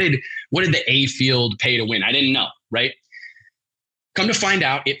 like what did the A field pay to win? I didn't know. Right. Come to find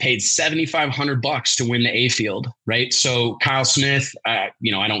out, it paid $7,500 to win the A field, right? So Kyle Smith, I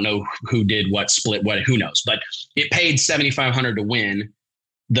don't know who did what split what, who knows, but it paid $7,500 to win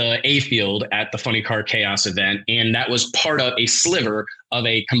the A field at the Funny Car Chaos event. And that was part of a sliver of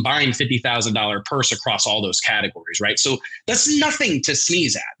a combined $50,000 purse across all those categories, right? So that's nothing to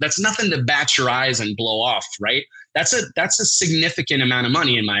sneeze at. That's nothing to bat your eyes and blow off, right? That's a significant amount of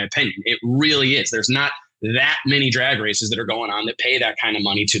money, in my opinion. It really is. There's not that many drag races that are going on that pay that kind of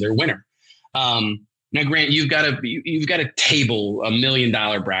money to their winner. Now, Grant, you've got to table $1 million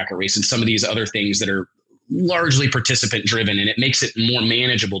bracket race and some of these other things that are largely participant driven, and it makes it more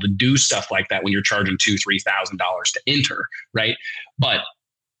manageable to do stuff like that when you're charging $2,000-$3,000 to enter, right? But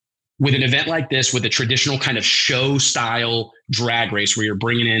with an event like this, with a traditional kind of show style drag race where you're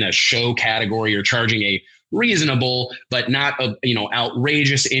bringing in a show category, you're charging a reasonable but not a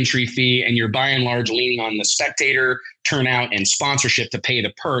outrageous entry fee, and you're by and large leaning on the spectator turnout and sponsorship to pay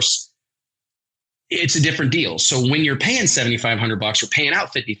the purse, it's a different deal. So when you're paying $7,500, you're paying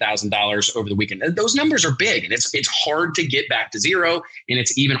out $50,000 over the weekend. Those numbers are big, and it's hard to get back to zero, and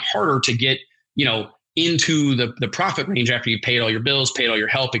it's even harder to get into the profit range after you've paid all your bills, paid all your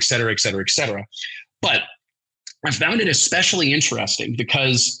help, et cetera, et cetera, et cetera. But I found it especially interesting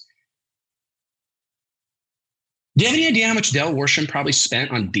because do you have any idea how much Del Worsham probably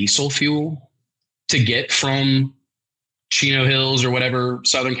spent on diesel fuel to get from Chino Hills or whatever,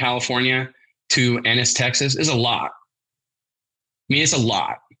 Southern California, to Ennis, Texas? Is a lot. I mean, it's a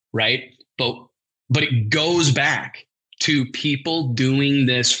lot, right? But it goes back to people doing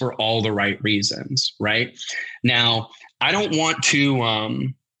this for all the right reasons, right? Now, I don't want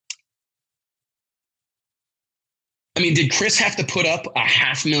to, did Chris have to put up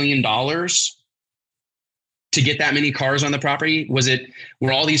 $500,000 to get that many cars on the property?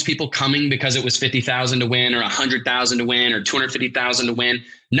 Were all these people coming because it was $50,000 to win, or $100,000 to win, or $250,000 to win?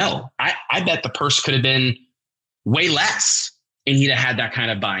 No, I bet the purse could have been way less, and he'd have had that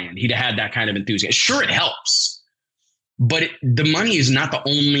kind of buy-in. He'd have had that kind of enthusiasm. Sure, it helps, but the money is not the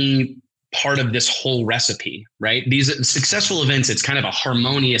only part of this whole recipe, right? These successful events, it's kind of a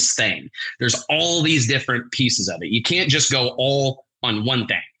harmonious thing. There's all these different pieces of it. You can't just go all on one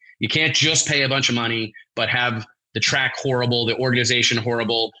thing. You can't just pay a bunch of money, but have the track horrible, the organization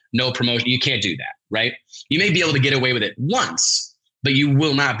horrible, no promotion. You can't do that, right? You may be able to get away with it once, but you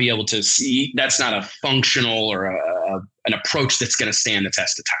will not be able to see. That's not a functional or an approach that's going to stand the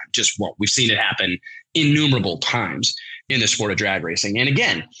test of time. Just won't. We've seen it happen innumerable times in the sport of drag racing. And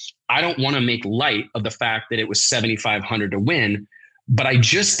again, I don't want to make light of the fact that it was $7,500 to win, but I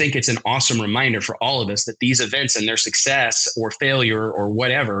just think it's an awesome reminder for all of us that these events and their success or failure or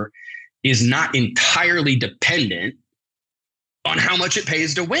whatever is not entirely dependent on how much it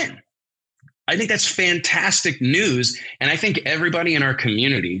pays to win. I think that's fantastic news. And I think everybody in our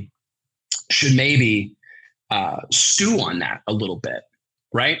community should maybe stew on that a little bit,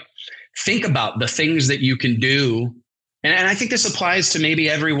 right? Think about the things that you can do. And I think this applies to maybe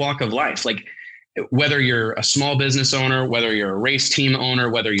every walk of life. Like, whether you're a small business owner, whether you're a race team owner,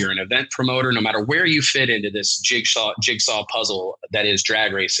 whether you're an event promoter, no matter where you fit into this jigsaw puzzle that is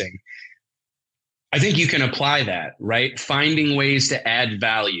drag racing, I think you can apply that, right? Finding ways to add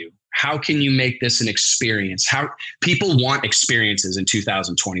value. How can you make this an experience? How people want experiences in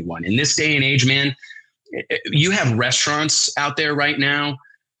 2021. In this day and age, man, you have restaurants out there right now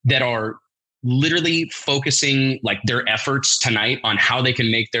that are literally focusing like their efforts tonight on how they can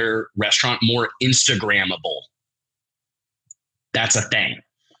make their restaurant more Instagrammable. That's a thing.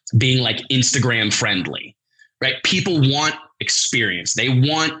 Being like Instagram friendly, right? People want experience. They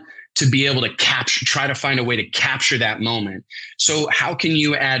want to be able to try to find a way to capture that moment. So how can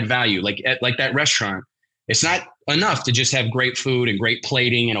you add value? Like that restaurant, it's not enough to just have great food and great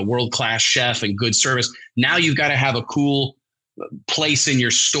plating and a world-class chef and good service. Now you've got to have a cool place in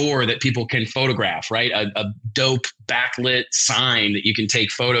your store that people can photograph, right? A dope backlit sign that you can take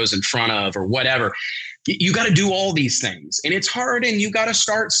photos in front of or whatever. You got to do all these things, and it's hard, and you got to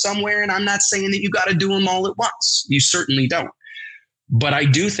start somewhere. And I'm not saying that you got to do them all at once. You certainly don't. But I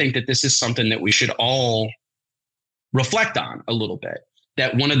do think that this is something that we should all reflect on a little bit.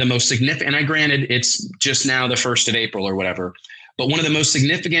 That one of the most significant, and granted, it's just now the 1st of April or whatever, but one of the most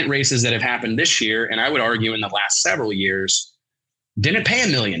significant races that have happened this year, and I would argue in the last several years, didn't pay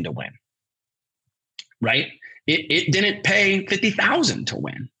 $1 million to win, right? It didn't pay $50,000 to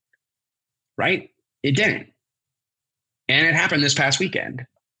win, right? It didn't. And it happened this past weekend.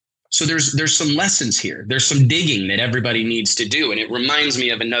 So there's some lessons here. There's some digging that everybody needs to do. And it reminds me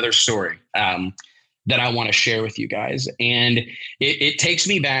of another story. that I want to share with you guys. And it takes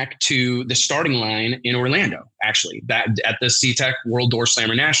me back to the starting line in Orlando, actually, that at the SeaTech World Door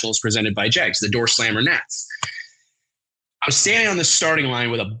Slammer Nationals presented by Jegs, the Door Slammer Nats. I was standing on the starting line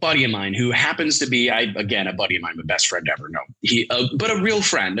with a buddy of mine who happens to be, again, a buddy of mine, my best friend ever. No, but a real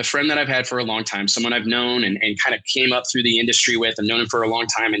friend, a friend that I've had for a long time, someone I've known and kind of came up through the industry with and known him for a long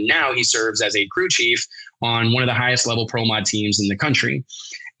time. And now he serves as a crew chief on one of the highest level pro mod teams in the country.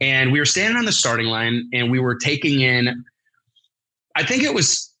 And we were standing on the starting line and we were taking in, I think it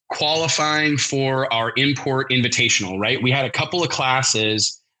was qualifying for our import invitational, right? We had a couple of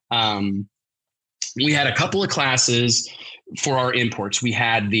classes. For our imports. We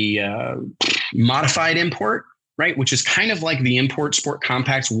had the modified import, right? Which is kind of like the import sport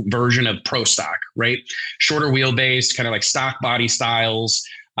compacts version of pro stock, right? Shorter wheelbase, kind of like stock body styles.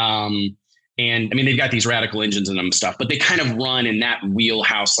 And I mean, they've got these radical engines in them and stuff, but they kind of run in that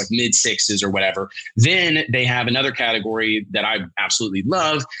wheelhouse, like mid sixes or whatever. Then they have another category that I absolutely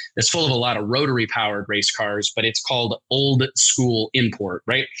love that's full of a lot of rotary powered race cars, but it's called old school import,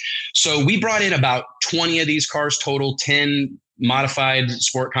 right? So we brought in about 20 of these cars total, 10 modified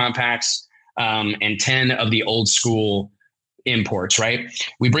sport compacts, and 10 of the old school imports, right?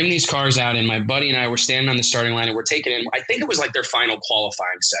 We bring these cars out and my buddy and I were standing on the starting line and we're taking in, I think it was like their final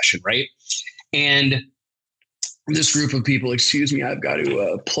qualifying session, right? And this group of people, excuse me, I've got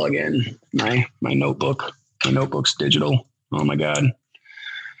to plug in my notebook. My notebook's digital. Oh my God.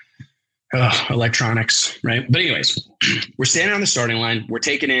 Electronics, right? But anyways, we're standing on the starting line. We're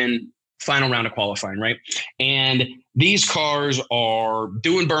taking in final round of qualifying, right? And these cars are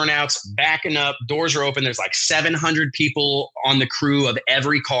doing burnouts, backing up, doors are open. There's like 700 people on the crew of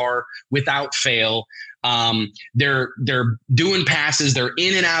every car without fail. They're doing passes. They're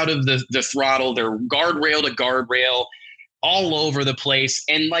in and out of the throttle. They're guardrail to guardrail all over the place.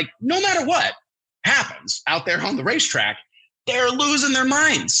 And like, no matter what happens out there on the racetrack, they're losing their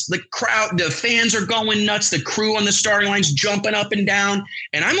minds. The crowd, the fans are going nuts. The crew on the starting line's jumping up and down.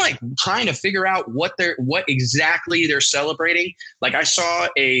 And I'm like trying to figure out what exactly they're celebrating. Like I saw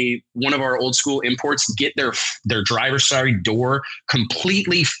one of our old school imports get their driver's side door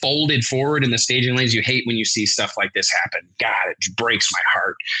completely folded forward in the staging lanes. You hate when you see stuff like this happen. God, it breaks my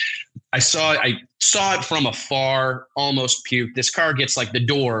heart. I saw it from afar, almost puked. This car gets like the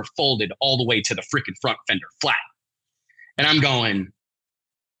door folded all the way to the freaking front fender flat. And I'm going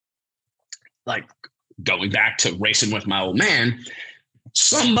back to racing with my old man,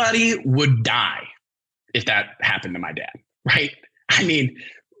 somebody would die if that happened to my dad, right? I mean,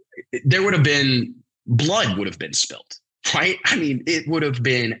 blood would have been spilled, right? I mean, it would have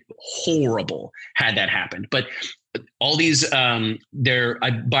been horrible had that happened. But all these, by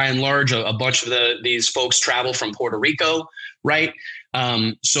and large, a bunch of these folks travel from Puerto Rico, right?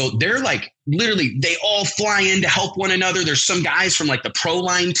 So they're like, literally, they all fly in to help one another. There's some guys from like the Pro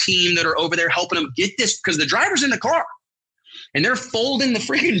Line team that are over there helping them get this because the driver's in the car and they're folding the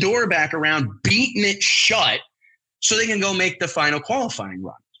freaking door back around, beating it shut so they can go make the final qualifying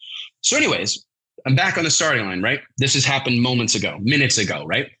run. So anyways, I'm back on the starting line, right? This has happened minutes ago,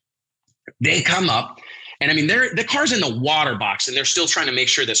 right? They come up. And I mean, the car's in the water box and they're still trying to make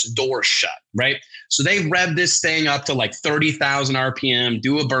sure this door's shut, right? So they rev this thing up to like 30,000 RPM,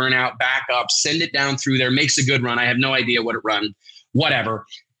 do a burnout, back up, send it down through there, makes a good run. I have no idea what it run, whatever.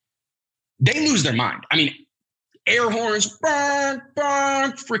 They lose their mind. I mean, air horns,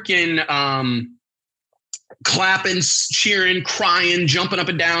 freaking clapping, cheering, crying, jumping up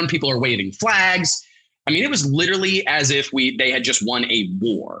and down. People are waving flags. I mean, it was literally as if they had just won a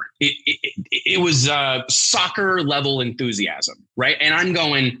war. It was soccer level enthusiasm, right? And I'm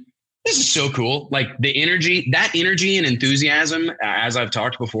going, this is so cool. Like that energy and enthusiasm, as I've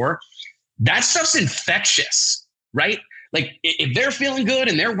talked before, that stuff's infectious, right? Like if they're feeling good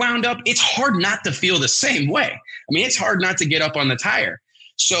and they're wound up, it's hard not to feel the same way. I mean, it's hard not to get up on the tire.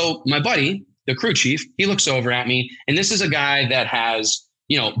 So my buddy, the crew chief, he looks over at me, and this is a guy that has,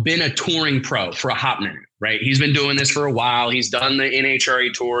 been a touring pro for a hot minute, right? He's been doing this for a while. He's done the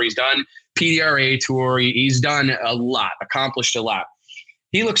NHRA tour. He's done PDRA tour. He's done a lot, accomplished a lot.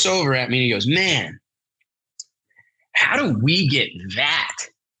 He looks over at me and he goes, man, how do we get that?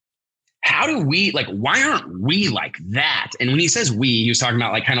 How do we, why aren't we like that? And when he says we, he was talking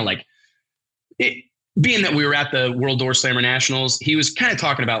about being that we were at the World Door Slammer Nationals, he was kind of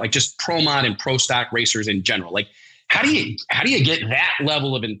talking about just pro mod and pro stock racers in general. Like, how do you get that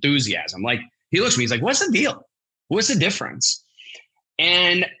level of enthusiasm? Like, he looks at me, he's like, what's the deal? What's the difference?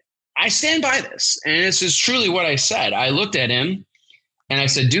 And I stand by this. And this is truly what I said. I looked at him and I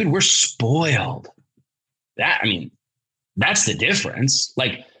said, dude, we're spoiled. That's the difference.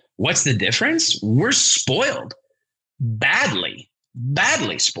 Like, What's the difference? We're spoiled, badly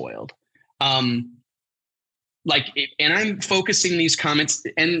spoiled. And I'm focusing these comments,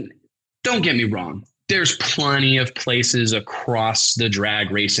 and don't get me wrong, there's plenty of places across the drag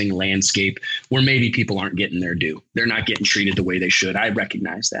racing landscape where maybe people aren't getting their due. They're not getting treated the way they should. I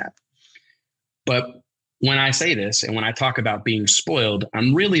recognize that. But when I say this, and when I talk about being spoiled,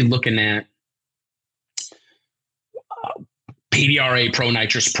 I'm really looking at PDRA, Pro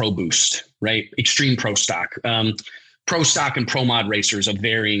Nitrous, Pro Boost, right? Extreme Pro Stock, Pro Stock and Pro Mod racers of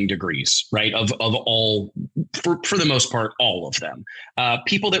varying degrees, right? Of all, for the most part, all of them.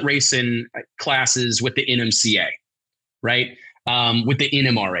 People that race in classes with the NMCA, right? With the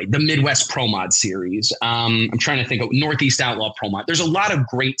NMRA, the Midwest Pro Mod series. I'm trying to think of Northeast Outlaw Pro Mod. There's a lot of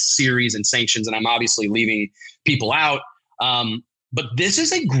great series and sanctions, and I'm obviously leaving people out. But this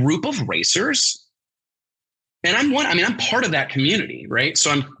is a group of racers. And I'm part of that community, right?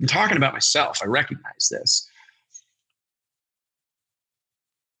 So I'm talking about myself. I recognize this.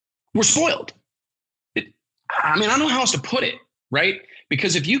 We're spoiled. I don't know how else to put it, right?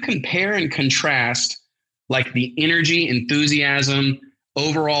 Because if you compare and contrast like the energy, enthusiasm,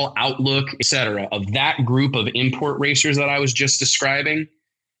 overall outlook, et cetera, of that group of import racers that I was just describing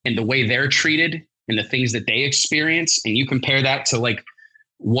and the way they're treated and the things that they experience, and you compare that to like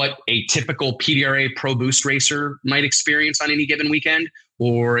what a typical PDRA Pro Boost racer might experience on any given weekend,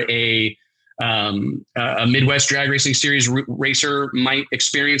 or a Midwest Drag Racing Series racer might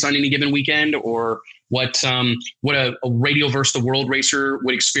experience on any given weekend, or what a Radio versus the World racer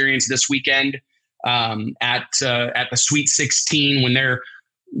would experience this weekend at the Sweet 16 when they're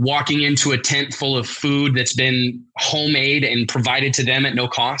walking into a tent full of food that's been homemade and provided to them at no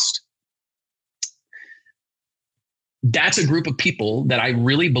cost. That's a group of people that I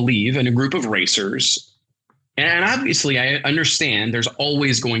really believe in, a group of racers. And obviously I understand there's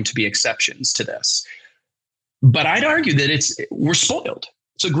always going to be exceptions to this, but I'd argue that we're spoiled.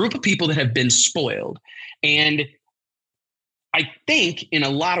 It's a group of people that have been spoiled. And I think in a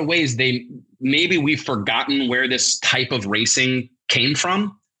lot of ways, maybe we've forgotten where this type of racing came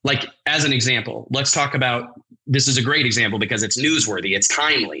from. Like, as an example, let's talk about, this is a great example because it's newsworthy, it's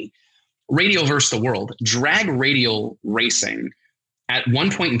timely. Radio versus the World. Drag radial racing at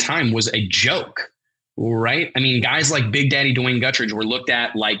one point in time was a joke, right? I mean, guys like Big Daddy Dwayne Guttridge were looked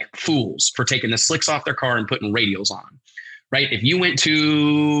at like fools for taking the slicks off their car and putting radials on, right? If you went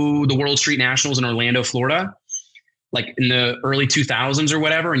to the World Street Nationals in Orlando, Florida, like in the early 2000s or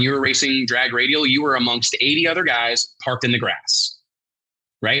whatever, and you were racing drag radial, you were amongst 80 other guys parked in the grass,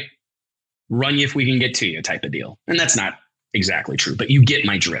 right? Run you if we can get to you type of deal. And that's not exactly true, but you get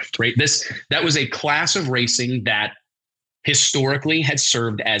my drift, right? That was a class of racing that historically had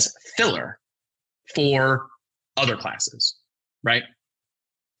served as filler for other classes, right?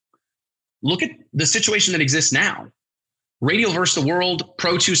 Look at the situation that exists now. Radial versus the World,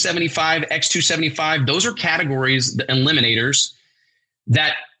 Pro 275, X 275, those are categories, the eliminators,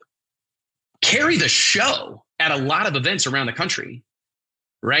 that carry the show at a lot of events around the country,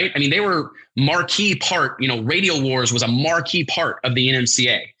 right? I mean, they were marquee part, Radial Wars was a marquee part of the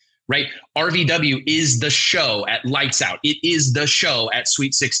NMCA, right? RVW is the show at Lights Out. It is the show at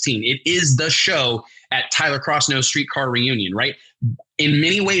Sweet 16. It is the show at Tyler Cross No Streetcar Reunion, right? In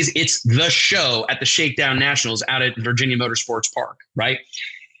many ways, it's the show at the Shakedown Nationals out at Virginia Motorsports Park, right?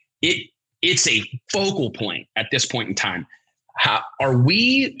 It's a focal point at this point in time. Are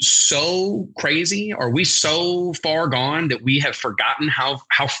we so crazy? Are we so far gone that we have forgotten how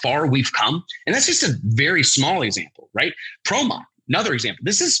far we've come? And that's just a very small example, right? Pro Mod, another example.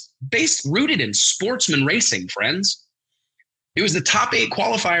 This is rooted in sportsman racing, friends. It was the top 8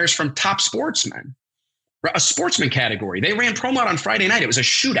 qualifiers from Top Sportsman, a sportsman category. They ran Pro Mod on Friday night. It was a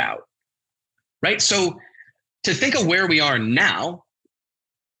shootout, right? So to think of where we are now,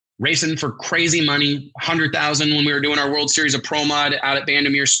 racing for crazy money, 100,000 when we were doing our World Series of Pro Mod out at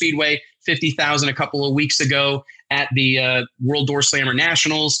Vandermeer Speedway, 50,000 a couple of weeks ago at the World Door Slammer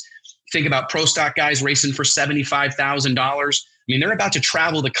Nationals. Think about pro stock guys racing for $75,000. I mean, they're about to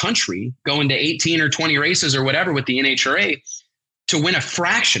travel the country, going to 18 or 20 races or whatever with the NHRA to win a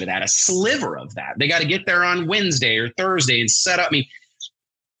fraction of that, a sliver of that. They got to get there on Wednesday or Thursday and set up. I mean,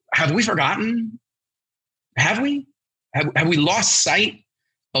 have we forgotten? Have we? Have we lost sight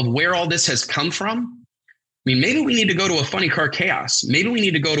of where all this has come from? I mean, maybe we need to go to a funny car chaos. Maybe we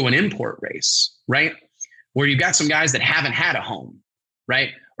need to go to an import race, right? Where you've got some guys that haven't had a home,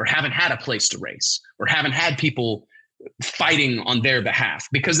 right? Or haven't had a place to race, or haven't had people fighting on their behalf.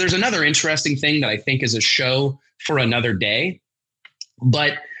 Because there's another interesting thing that I think is a show for another day.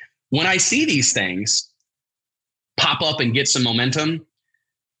 But when I see these things pop up and get some momentum,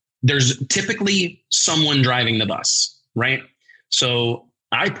 there's typically someone driving the bus, right? So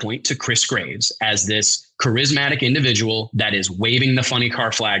I point to Chris Graves as this charismatic individual that is waving the funny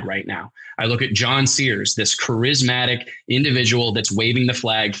car flag right now. I look at John Sears, this charismatic individual that's waving the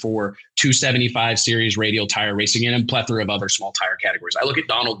flag for 275 series radial tire racing and a plethora of other small tire categories. I look at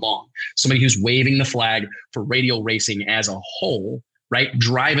Donald Long, somebody who's waving the flag for radial racing as a whole, right?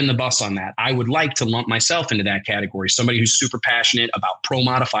 Driving the bus on that. I would like to lump myself into that category. Somebody who's super passionate about pro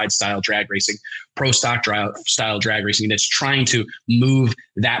modified style drag racing, pro stock style drag racing, that's trying to move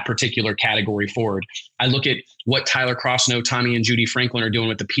that particular category forward. I look at what Tyler Crossnow, Tommy and Judy Franklin are doing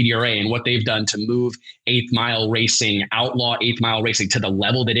with the PDRA and what they've done to move eighth mile racing, outlaw eighth mile racing to the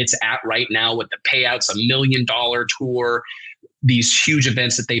level that it's at right now with the payouts, $1 million tour, these huge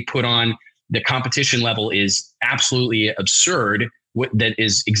events that they put on. The competition level is absolutely absurd. That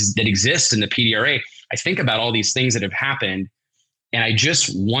exists in the PDRA. I think about all these things that have happened, and I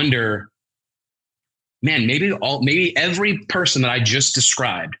just wonder, man, maybe every person that I just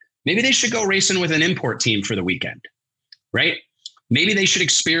described, maybe they should go racing with an import team for the weekend, right? Maybe they should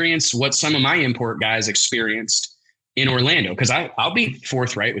experience what some of my import guys experienced in Orlando, because I'll be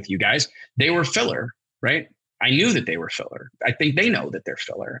forthright with you guys. They were filler, right? I knew that they were filler. I think they know that they're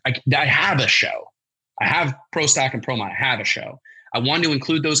filler. I have a show. I have Pro Stock and Pro Mod. I have a show. I wanted to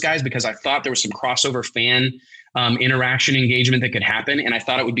include those guys because I thought there was some crossover fan interaction engagement that could happen. And I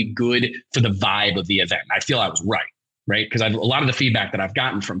thought it would be good for the vibe of the event. I feel I was right? Because a lot of the feedback that I've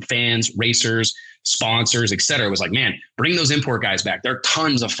gotten from fans, racers, sponsors, et cetera, was like, man, bring those import guys back. They're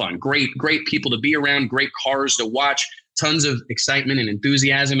tons of fun. Great people to be around, great cars to watch, tons of excitement and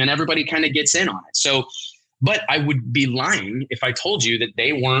enthusiasm, and everybody kind of gets in on it. So, but I would be lying if I told you that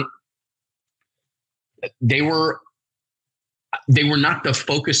they were not the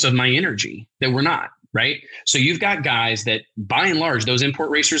focus of my energy. They were not, right? So you've got guys that, by and large, those import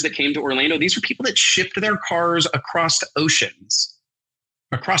racers that came to Orlando, these are people that shipped their cars across oceans,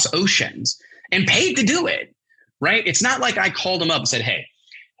 and paid to do it, right? It's not like I called them up and said, hey,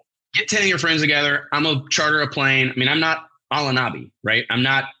 get 10 of your friends together. I'm going to charter a plane. I mean, I'm not Al-Anabi, right? I'm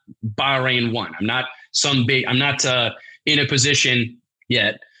not Bahrain One. I'm not in a position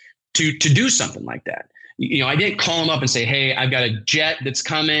yet to do something like that. I didn't call them up and say, hey, I've got a jet that's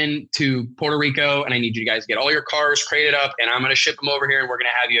coming to Puerto Rico and I need you guys to get all your cars crated up and I'm going to ship them over here and we're going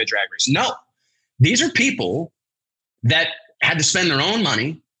to have you a drag race. No, these are people that had to spend their own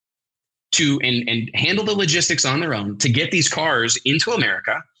money to and handle the logistics on their own to get these cars into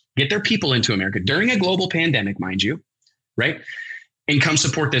America, get their people into America during a global pandemic, mind you, right? And come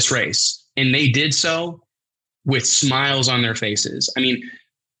support this race. And they did so with smiles on their faces. I mean,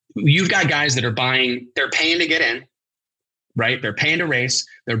 you've got guys that they're paying to get in, right? They're paying to race.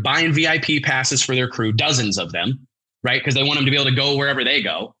 They're buying VIP passes for their crew, dozens of them, right? Because they want them to be able to go wherever they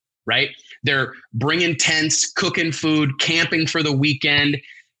go, right? They're bringing tents, cooking food, camping for the weekend.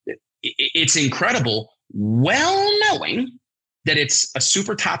 It's incredible. Well, knowing that it's a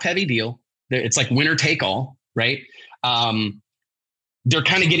super top heavy deal. It's like winner take all, right? They're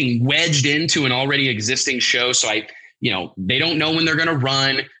kind of getting wedged into an already existing show. So they don't know when they're going to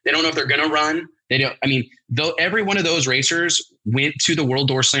run. They don't know if they're going to run. Though every one of those racers went to the World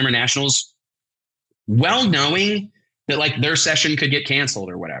Door Slammer Nationals, well knowing that like their session could get canceled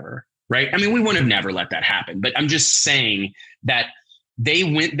or whatever, right? I mean, we would have never let that happen, but I'm just saying that they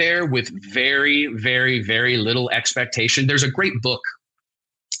went there with very, very, very little expectation. There's a great book.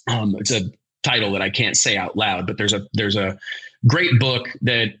 It's a title that I can't say out loud, but there's a great book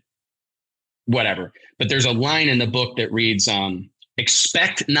that whatever. But there's a line in the book that reads,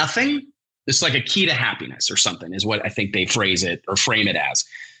 expect nothing. It's like a key to happiness or something is what I think they phrase it or frame it as.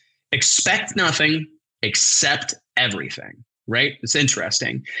 Expect nothing, accept everything, right? It's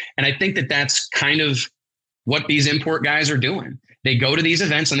interesting. And I think that that's kind of what these import guys are doing. They go to these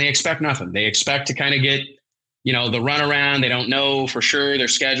events and they expect nothing. They expect to kind of get, the runaround. They don't know for sure their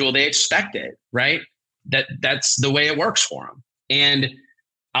schedule. They expect it, right? That's the way it works for them. And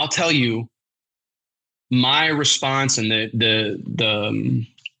I'll tell you, my response and the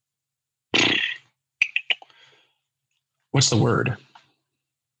what's the word?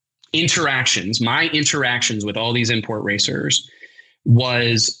 My interactions with all these import racers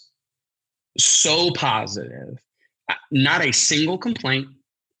was so positive. Not a single complaint,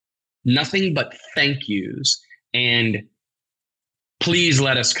 nothing but thank yous. And please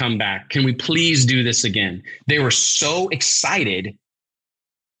let us come back. Can we please do this again? They were so excited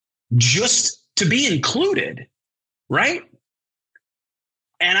just to be included, right?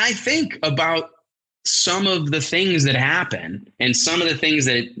 And I think about some of the things that happen and some of the things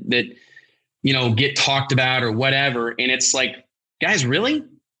that get talked about or whatever. And it's like, guys, really?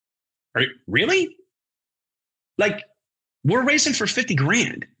 Really? Like, we're racing for 50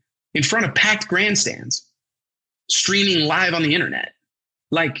 grand in front of packed grandstands, streaming live on the internet.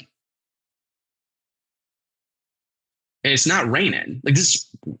 Like, it's not raining. Like, this,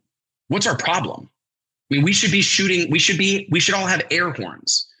 what's our problem? I mean, we should be shooting, we should all have air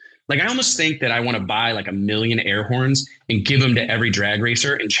horns. Like, I almost think that I want to buy like 1 million air horns and give them to every drag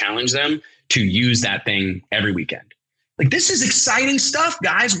racer and challenge them to use that thing every weekend. Like, this is exciting stuff,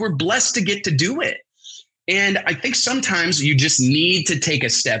 guys. We're blessed to get to do it. And I think sometimes you just need to take a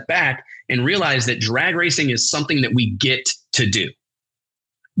step back and realize that drag racing is something that we get to do.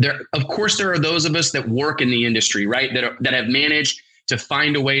 There, of course, there are those of us that work in the industry, right, that have managed to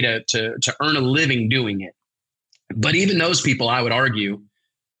find a way to earn a living doing it. But even those people, I would argue,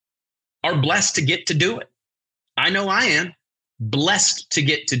 are blessed to get to do it. I know I am blessed to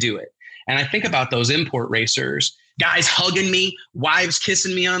get to do it. And I think about those import racers, guys hugging me, wives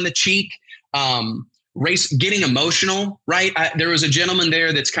kissing me on the cheek, race getting emotional, right? There was a gentleman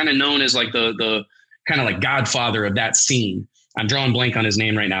there that's kind of known as like the kind of like godfather of that scene. I'm drawing blank on his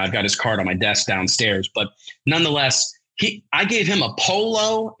name right now. I've got his card on my desk downstairs, but nonetheless, I gave him a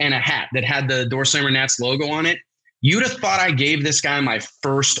polo and a hat that had the Door Slammer Nats logo on it. You'd have thought I gave this guy my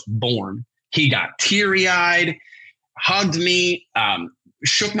firstborn. He got teary-eyed, hugged me,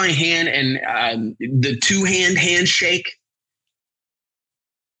 shook my hand, and the two-hand handshake.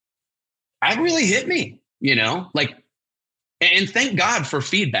 That really hit me, you know, like, and thank God for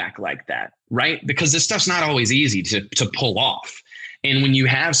feedback like that, right? Because this stuff's not always easy to pull off. And when you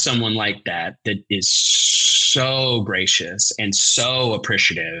have someone like that is so gracious and so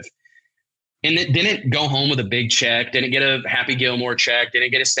appreciative, and it didn't go home with a big check, didn't get a Happy Gilmore check, didn't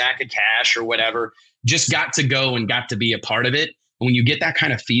get a stack of cash or whatever, just got to go and got to be a part of it. And when you get that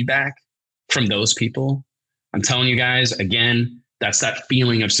kind of feedback from those people, I'm telling you guys, again, that's that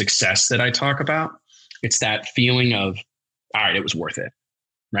feeling of success that I talk about. It's that feeling of, all right, it was worth it,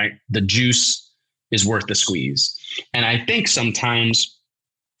 right? The juice is worth the squeeze. And I think sometimes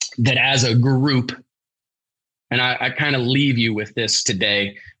that as a group, and I kind of leave you with this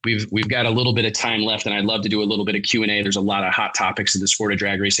today. We've got a little bit of time left, and I'd love to do a little bit of Q&A. There's a lot of hot topics in the sport of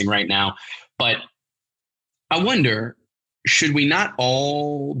drag racing right now. But I wonder, should we not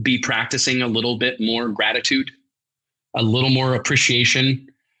all be practicing a little bit more gratitude, a little more appreciation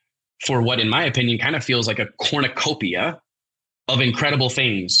for what, in my opinion, kind of feels like a cornucopia of incredible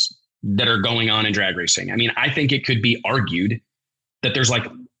things that are going on in drag racing? I mean, I think it could be argued that there's like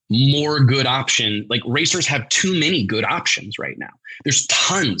more good option. Like, racers have too many good options right now. There's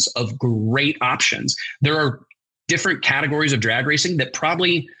tons of great options. There are different categories of drag racing that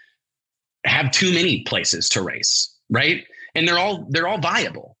probably have too many places to race, right? And they're all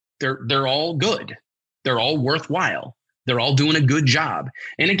viable. They're all good. They're all worthwhile. They're all doing a good job.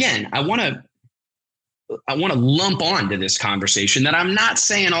 And again, I want to lump on to this conversation that I'm not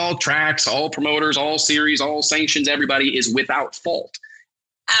saying all tracks, all promoters, all series, all sanctions, everybody is without fault.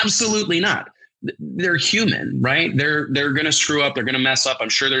 Absolutely not. They're human, right? They're going to screw up. They're going to mess up. I'm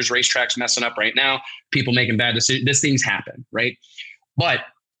sure there's racetracks messing up right now. People making bad decisions. These things happen, right? But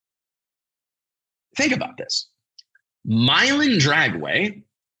think about this. Milan Dragway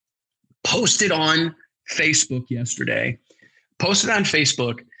posted on Facebook yesterday,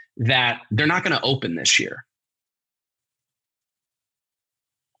 that they're not going to open this year.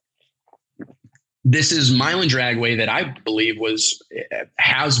 This is Milan Dragway that I believe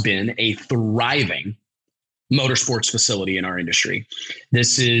has been a thriving motorsports facility in our industry.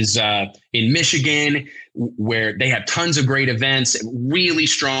 This is in Michigan, where they have tons of great events, really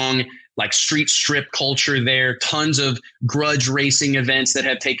strong like street strip culture there, tons of grudge racing events that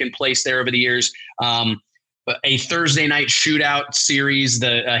have taken place there over the years. A Thursday night shootout series,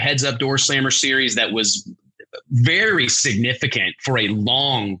 the Heads Up Door Slammer series that was very significant for a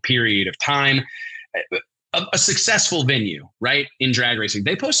long period of time. A successful venue, right, in drag racing.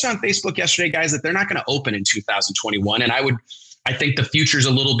 They posted on Facebook yesterday, guys, that they're not going to open in 2021. And I think the future's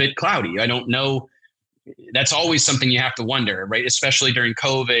a little bit cloudy. I don't know. That's always something you have to wonder, right? Especially during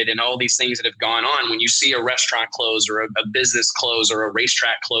COVID and all these things that have gone on. When you see a restaurant close or a business close or a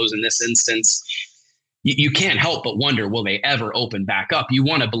racetrack close in this instance, you can't help but wonder, will they ever open back up? You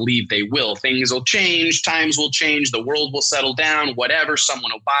want to believe they will. Things will change. Times will change. The world will settle down, whatever.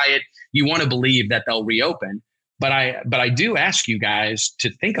 Someone will buy it. You want to believe that they'll reopen. But I do ask you guys to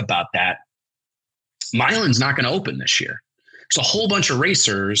think about that. Milan's not going to open this year. There's a whole bunch of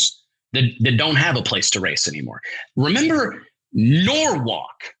racers that don't have a place to race anymore. Remember,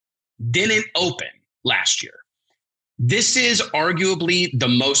 Norwalk didn't open last year. This is arguably the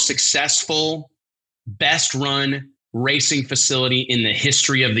most successful, best run racing facility in the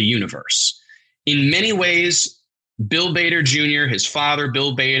history of the universe. In many ways, Bill Bader Jr., his father,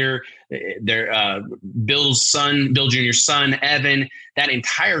 Bill Bader, Bill's son, Bill Jr.'s son, Evan, that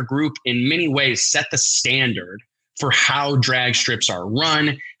entire group in many ways set the standard for how drag strips are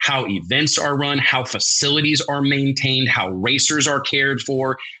run, how events are run, how facilities are maintained, how racers are cared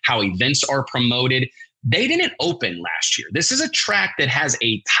for, how events are promoted. They didn't open last year. This is a track that has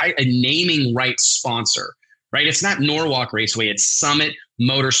a naming rights sponsor, right? It's not Norwalk Raceway, it's Summit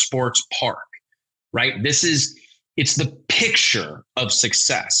Motorsports Park, right? It's the picture of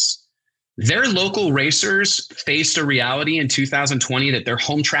success. Their local racers faced a reality in 2020 that their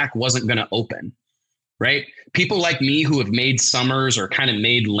home track wasn't going to open, right? People like me who have made summers or kind of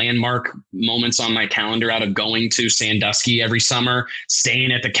made landmark moments on my calendar out of going to Sandusky every summer,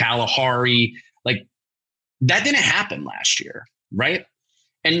 staying at the Kalahari, like that didn't happen last year, right?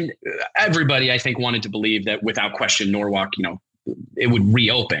 And everybody, I think, wanted to believe that without question, Norwalk, it would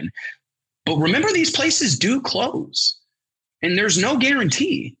reopen. But remember, these places do close, and there's no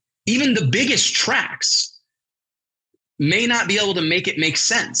guarantee. Even the biggest tracks may not be able to make it make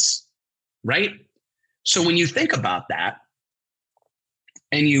sense, right? So when you think about that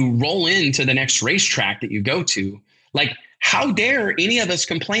and you roll into the next racetrack that you go to, like, how dare any of us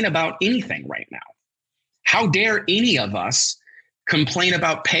complain about anything right now? How dare any of us complain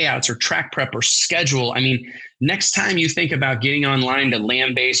about payouts or track prep or schedule? I mean, next time you think about getting online to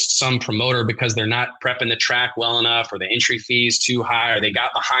land-based some promoter because they're not prepping the track well enough, or the entry fee is too high, or they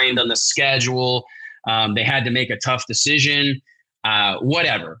got behind on the schedule, they had to make a tough decision,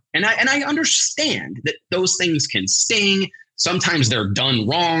 whatever. And I understand that those things can sting. Sometimes they're done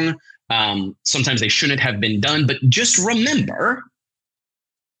wrong. Sometimes they shouldn't have been done. But just remember,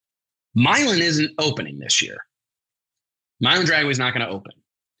 Milan isn't opening this year. Milan Dragway is not going to open.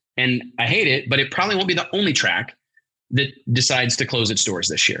 And I hate it, but it probably won't be the only track that decides to close its doors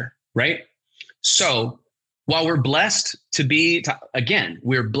this year, right? So while we're blessed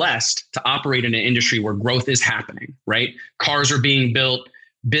we're blessed to operate in an industry where growth is happening, right? Cars are being built,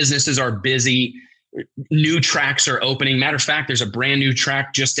 businesses are busy, new tracks are opening. Matter of fact, there's a brand new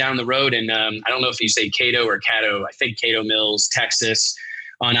track just down the road. And I don't know if you say Cato or Caddo, I think Cato Mills, Texas,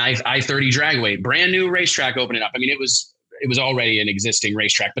 on I-30 Dragway, brand new racetrack opening up. I mean, it was already an existing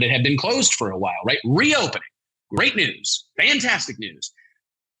racetrack, but it had been closed for a while, right? Reopening. Great news. Fantastic news.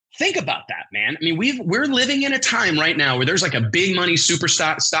 Think about that, man. I mean, we're living in a time right now where there's like a big money super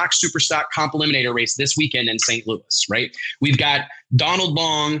stock comp eliminator race this weekend in St. Louis, right? We've got Donald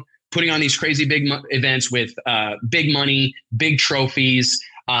Long putting on these crazy big events with big money, big trophies.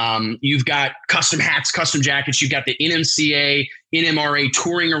 You've got custom hats, custom jackets. You've got the NMCA, NMRA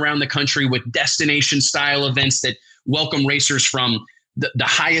touring around the country with destination style events that welcome racers from the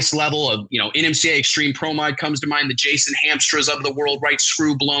highest level of, NMCA Extreme Pro Mod comes to mind, the Jason Hamstras of the world, right?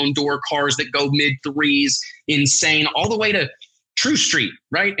 Screw blown door cars that go mid threes, insane, all the way to True Street,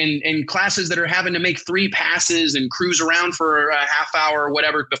 right? And classes that are having to make 3 passes and cruise around for a half hour or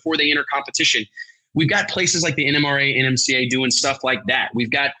whatever before they enter competition. We've got places like the NMRA, NMCA doing stuff like that.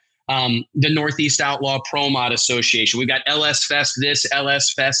 We've got the Northeast Outlaw Pro Mod Association. We've got LS Fest this,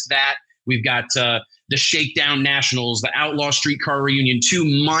 LS Fest that. We've got the Shakedown Nationals, the Outlaw Streetcar Reunion, 2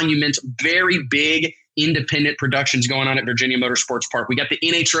 monumental, very big independent productions going on at Virginia Motorsports Park. We got the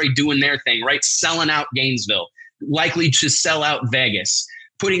NHRA doing their thing, right? Selling out Gainesville, likely to sell out Vegas,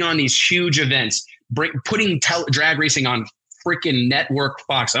 putting on these huge events, putting drag racing on freaking Network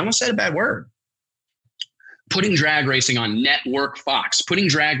Fox. I almost said a bad word. Putting drag racing on Network Fox, putting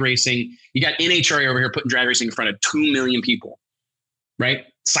drag racing, you got NHRA over here putting drag racing in front of 2 million people, right?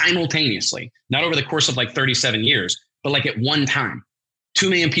 Simultaneously, not over the course of like 37 years, but like at one time, 2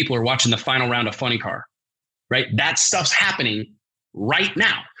 million people are watching the final round of Funny Car, right? That stuff's happening right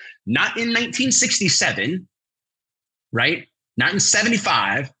now, not in 1967, right? Not in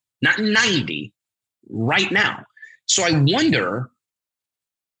 75, not in 90, right now. So I wonder,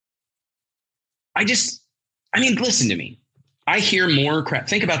 listen to me. I hear more crap.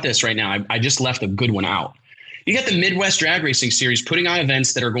 Think about this right now. I just left a good one out. You got the Midwest Drag Racing Series putting on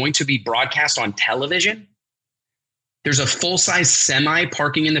events that are going to be broadcast on television. There's a full-size semi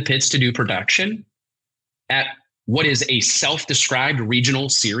parking in the pits to do production at what is a self-described regional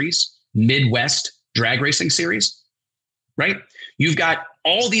series, Midwest Drag Racing Series, right? You've got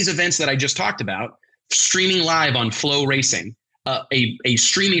all these events that I just talked about streaming live on Flow Racing, a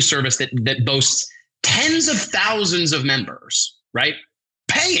streaming service that boasts tens of thousands of members, right?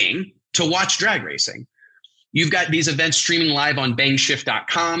 Paying to watch drag racing. You've got these events streaming live on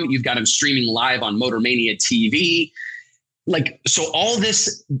bangshift.com. You've got them streaming live on Motormania TV. Like, so all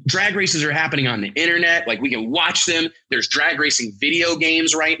this drag races are happening on the internet. Like, we can watch them. There's drag racing video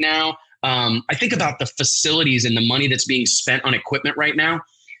games right now. I think about the facilities and the money that's being spent on equipment right now.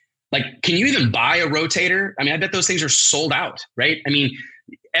 Like, can you even buy a rotator? I mean, I bet those things are sold out, right? I mean,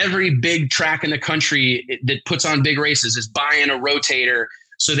 every big track in the country that puts on big races is buying a rotator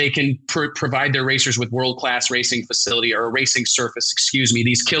so they can provide their racers with world-class racing facility or a racing surface,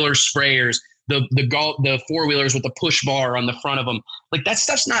 these killer sprayers, the four-wheelers with the push bar on the front of them. Like, that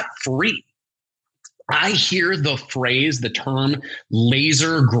stuff's not free. I hear the term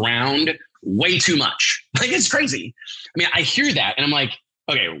laser ground way too much. Like, it's crazy. I mean, I hear that and I'm like,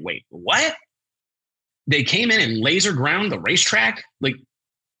 okay, wait, what? They came in and laser ground the racetrack? Like,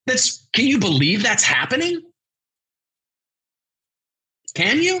 can you believe that's happening?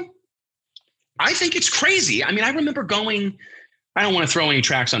 Can you? I think it's crazy. I mean, I remember going, I don't want to throw any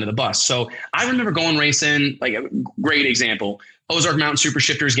tracks under the bus. So I remember going racing, like a great example, Ozark Mountain Super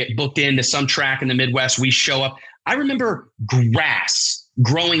Shifters get booked into some track in the Midwest. We show up. I remember grass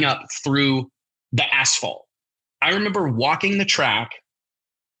growing up through the asphalt. I remember walking the track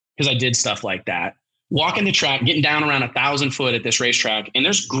because I did stuff like that. Walking the track, getting down around 1,000 foot at this racetrack, and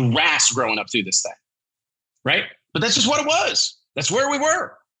there's grass growing up through this thing, right? But that's just what it was. That's where we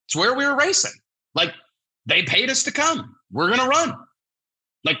were. It's where we were racing. Like, they paid us to come. We're going to run.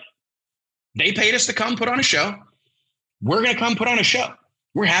 Like, they paid us to come put on a show. We're going to come put on a show.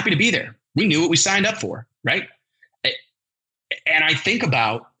 We're happy to be there. We knew what we signed up for, right? And I think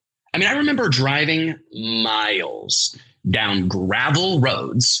about, I mean, I remember driving miles down gravel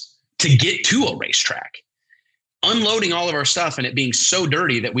roads to get to a racetrack, unloading all of our stuff and it being so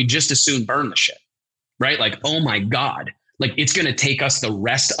dirty that we just as soon burn the shit, right? Like, oh my God. Like, it's going to take us the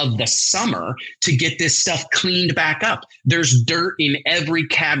rest of the summer to get this stuff cleaned back up. There's dirt in every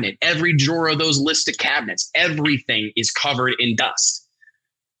cabinet, every drawer of those listed cabinets. Everything is covered in dust.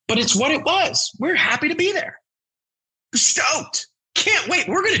 But it's what it was. We're happy to be there. We're stoked. Can't wait.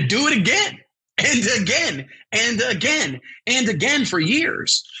 We're going to do it again and again and again and again for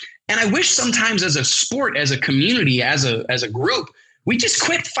years. And I wish sometimes as a sport, as a community, as a group, we just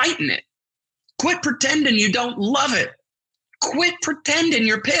quit fighting it. Quit pretending you don't love it. Quit pretending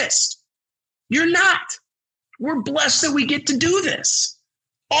you're pissed. You're not. We're blessed that we get to do this.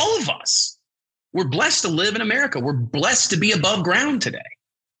 All of us. We're blessed to live in America. We're blessed to be above ground today,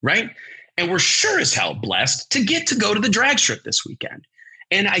 right? And we're sure as hell blessed to get to go to the drag strip this weekend.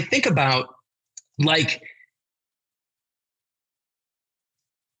 And I think about, like,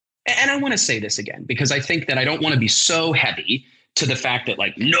 and I want to say this again, because I think that I don't want to be so heavy to the fact that,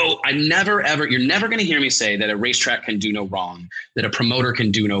 like, no, you're never going to hear me say that a racetrack can do no wrong, that a promoter can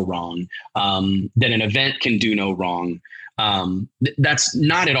do no wrong, that an event can do no wrong. That's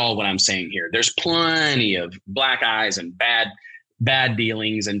not at all what I'm saying here. There's plenty of black eyes and bad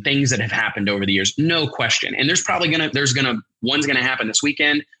dealings and things that have happened over the years. No question. And one's going to happen this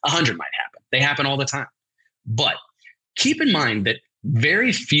weekend. 100 might happen. They happen all the time. But keep in mind that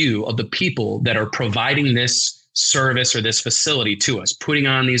very few of the people that are providing this service or this facility to us, putting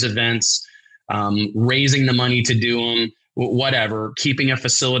on these events, raising the money to do them, whatever, keeping a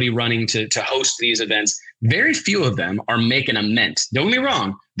facility running to host these events, very few of them are making a mint. Don't get me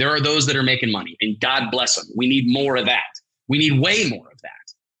wrong. There are those that are making money, and God bless them. We need more of that. We need way more of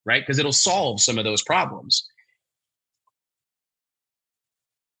that, right? Because it'll solve some of those problems.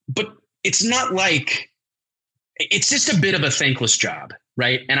 But it's not like, it's just a bit of a thankless job,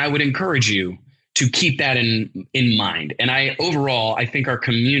 right? And I would encourage you to keep that in mind. And I think our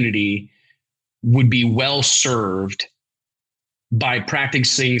community would be well served by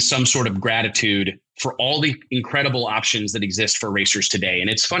practicing some sort of gratitude for all the incredible options that exist for racers today. And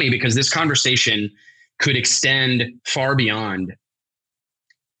it's funny because this conversation could extend far beyond,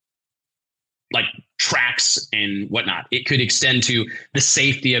 like, tracks and whatnot. It could extend to the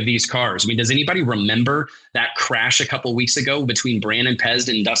safety of these cars. I mean, does anybody remember that crash a couple of weeks ago between Brandon Pez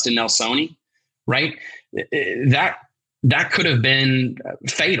and Dustin Nelsoni? Right? That could have been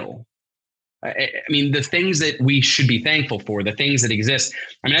fatal. I mean, the things that we should be thankful for, the things that exist.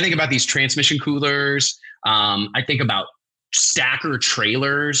 I mean, I think about these transmission coolers. I think about stacker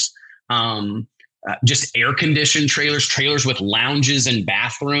trailers, just air-conditioned trailers with lounges and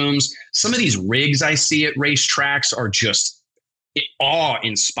bathrooms. Some of these rigs I see at racetracks are just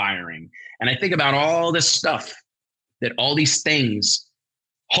awe-inspiring. And I think about all this stuff, that all these things,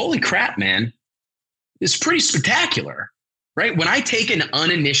 holy crap, man, it's pretty spectacular, right? When I take an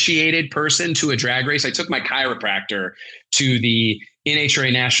uninitiated person to a drag race, I took my chiropractor to the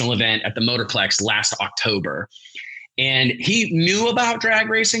NHRA national event at the Motorplex last October. And he knew about drag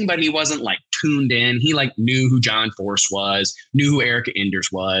racing, but he wasn't, like, tuned in. He like knew who John Force was, knew who Erica Enders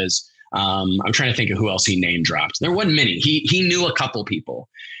was. I'm trying to think of who else he name dropped. There wasn't many. He knew a couple people.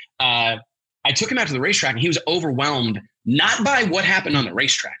 I took him out to the racetrack and he was overwhelmed, not by what happened on the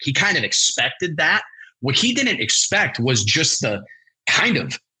racetrack. He kind of expected that. What he didn't expect was just the kind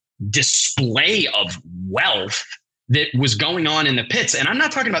of display of wealth that was going on in the pits. And I'm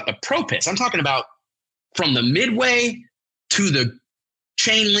not talking about the pro pits. I'm talking about from the midway to the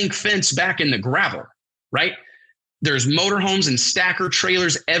chain link fence back in the gravel, right? There's motorhomes and stacker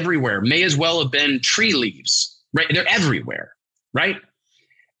trailers everywhere. May as well have been tree leaves, right? They're everywhere, right?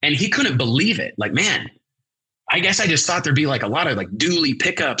 And he couldn't believe it. Like, man, I guess I just thought there'd be like a lot of like dually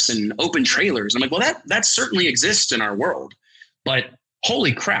pickups and open trailers. I'm like, well, that certainly exists in our world, but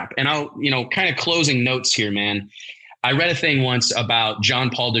holy crap. And I'll, kind of closing notes here, man. I read a thing once about John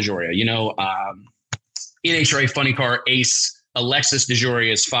Paul DeJoria, NHRA funny car ace, Alexis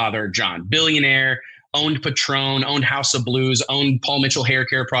DeJoria's father, John, billionaire, owned Patron, owned House of Blues, owned Paul Mitchell hair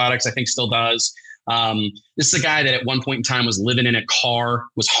care products, I think still does. This is a guy that at one point in time was living in a car,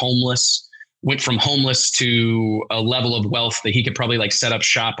 was homeless, went from homeless to a level of wealth that he could probably like set up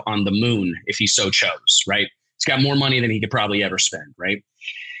shop on the moon if he so chose, right? He's got more money than he could probably ever spend, right?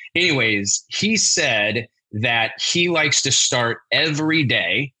 Anyways, he said that he likes to start every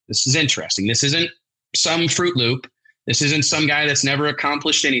day. This is interesting. This isn't some Fruit Loop. This isn't some guy that's never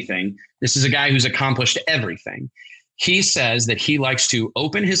accomplished anything. This is a guy who's accomplished everything. He says that he likes to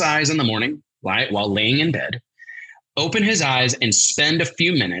open his eyes in the morning, right, while laying in bed, open his eyes and spend a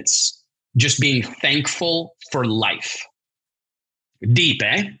few minutes just being thankful for life. Deep,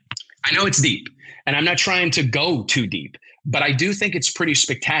 eh? I know it's deep, and I'm not trying to go too deep, but I do think it's pretty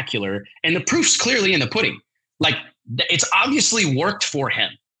spectacular. And the proof's clearly in the pudding. Like, it's obviously worked for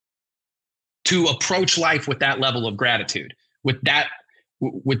him to approach life with that level of gratitude, with that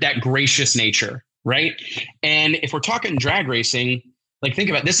gracious nature, right? And if we're talking drag racing, like, think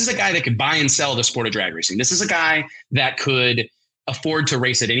about it. This is a guy that could buy and sell the sport of drag racing. This is a guy that could afford to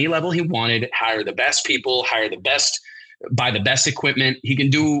race at any level he wanted, hire the best people, buy the best equipment. He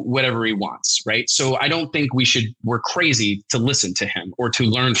can do whatever he wants, right? So I don't think we're crazy to listen to him or to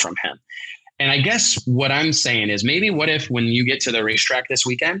learn from him. And I guess what I'm saying is, maybe what if when you get to the racetrack this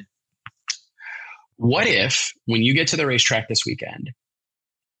weekend,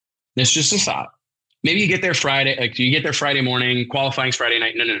 it's just a thought. Maybe you get there Friday, Friday morning, qualifying's Friday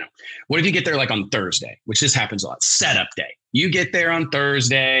night. No. What if you get there like on Thursday, which this happens a lot, setup day. You get there on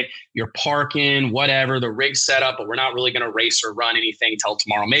Thursday, you're parking, whatever, the rig's set up, but we're not really going to race or run anything till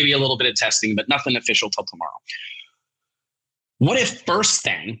tomorrow. Maybe a little bit of testing, but nothing official till tomorrow. What if first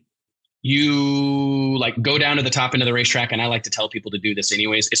thing you like go down to the top end of the racetrack? And I like to tell people to do this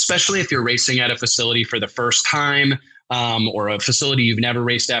anyways, especially if you're racing at a facility for the first time, or a facility you've never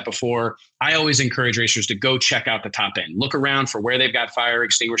raced at before. I always encourage racers to go check out the top end. Look around for where they've got fire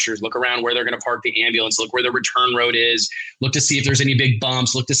extinguishers. Look around where they're going to park the ambulance. Look where the return road is. Look to see if there's any big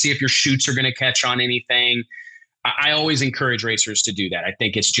bumps. Look to see if your chutes are going to catch on anything. I always encourage racers to do that. I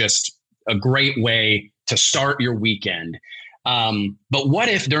think it's just a great way to start your weekend. But what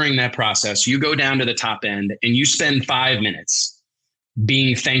if during that process, you go down to the top end and you spend 5 minutes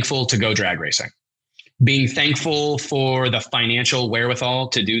being thankful to go drag racing? Being thankful for the financial wherewithal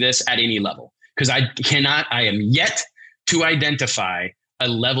to do this at any level. Because I am yet to identify a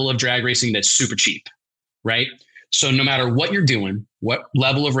level of drag racing that's super cheap, right? So no matter what you're doing, what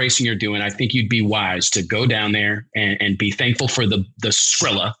level of racing you're doing, I think you'd be wise to go down there and be thankful for the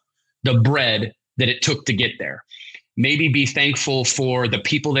Skrilla, the bread that it took to get there. Maybe be thankful for the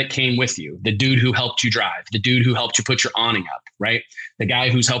people that came with you, the dude who helped you drive, the dude who helped you put your awning up, right? The guy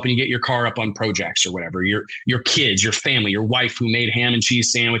who's helping you get your car up on projects or whatever, your kids, your family, your wife who made ham and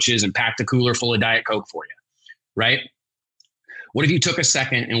cheese sandwiches and packed a cooler full of Diet Coke for you, right? What if you took a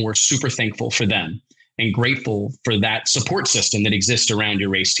second and were super thankful for them and grateful for that support system that exists around your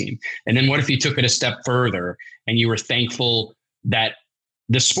race team? And then what if you took it a step further and you were thankful that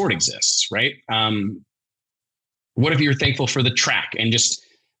the sport exists, right? What if you're thankful for the track and just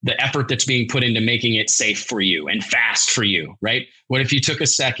the effort that's being put into making it safe for you and fast for you, right? What if you took a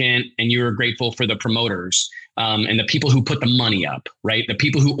second and you were grateful for the promoters and the people who put the money up, right? The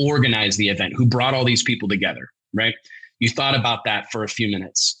people who organized the event, who brought all these people together, right? You thought about that for a few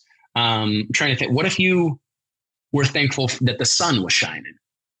minutes. I'm trying to think, what if you were thankful that the sun was shining?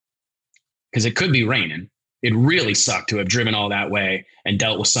 Because it could be raining. It really sucked to have driven all that way and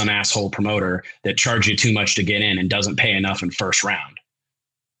dealt with some asshole promoter that charged you too much to get in and doesn't pay enough in first round.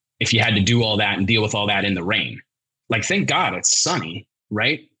 If you had to do all that and deal with all that in the rain, like, thank God it's sunny,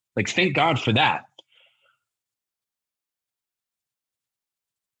 right? Like, thank God for that.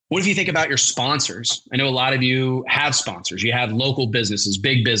 What if you think about your sponsors? I know a lot of you have sponsors. You have local businesses,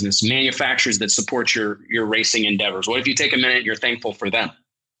 big business, manufacturers that support your racing endeavors. What if you take a minute, you're thankful for them?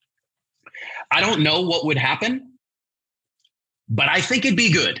 I don't know what would happen, but I think it'd be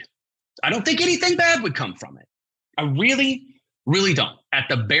good. I don't think anything bad would come from it. I really, really don't. At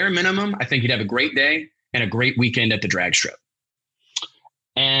the bare minimum, I think you'd have a great day and a great weekend at the drag strip.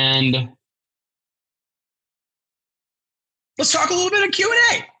 And let's talk a little bit of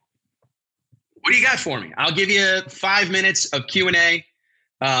Q&A. What do you got for me? I'll give you 5 minutes of Q&A.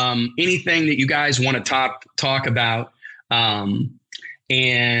 Anything that you guys want to talk about. And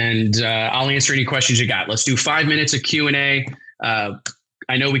I'll answer any questions you got. Let's do 5 minutes of Q&A.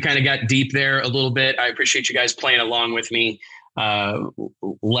 I know we kind of got deep there a little bit. I appreciate you guys playing along with me,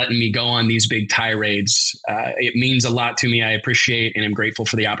 letting me go on these big tirades. It means a lot to me. I appreciate and I'm grateful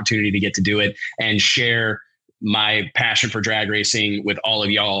for the opportunity to get to do it and share my passion for drag racing with all of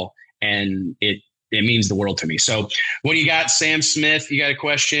y'all. And it means the world to me. So what do you got? Sam Smith, you got a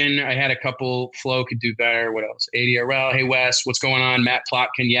question? I had a couple. Flo could do better. What else? ADRL. Hey, Wes, what's going on? Matt Plotkin.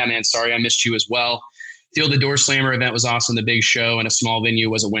 Yeah, man. Sorry, I missed you as well. Field the Door Slammer event was awesome. The big show and a small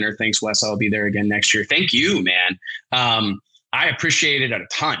venue was a winner. Thanks, Wes. I'll be there again next year. Thank you, man. I appreciate it a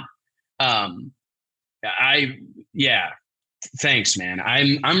ton. Thanks, man.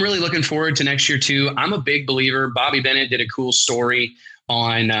 I'm really looking forward to next year too. I'm a big believer. Bobby Bennett did a cool story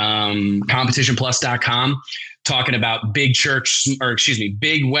on competitionplus.com talking about big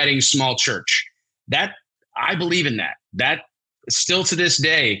wedding, small church. That I believe in that. That still to this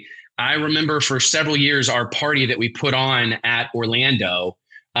day, I remember for several years, our party that we put on at Orlando,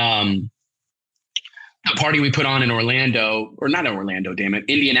 the party we put on in Orlando, or not in Orlando, damn it,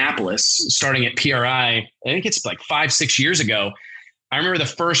 Indianapolis, starting at PRI. I think it's like 5-6 years ago. I remember the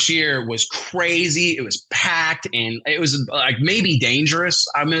first year was crazy. It was packed and it was like maybe dangerous.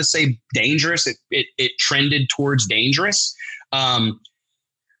 I'm going to say dangerous. It trended towards dangerous. I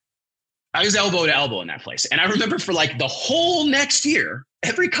was elbow to elbow in that place. And I remember for like the whole next year,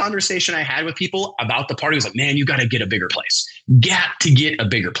 every conversation I had with people about the party was like, man, you got to get a bigger place. Got to get a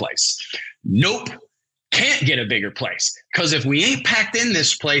bigger place. Nope. Can't get a bigger place. Because if we ain't packed in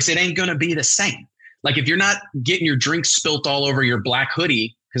this place, it ain't going to be the same. Like if you're not getting your drink spilt all over your black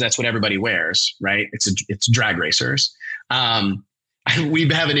hoodie, because that's what everybody wears, right? It's drag racers. We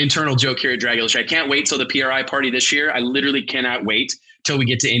have an internal joke here at Drag Illustrated. I can't wait till the PRI party this year. I literally cannot wait till we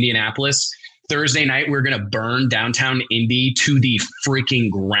get to Indianapolis. Thursday night, we're going to burn downtown Indy to the freaking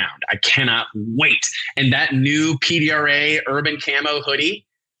ground. I cannot wait. And that new PDRA urban camo hoodie,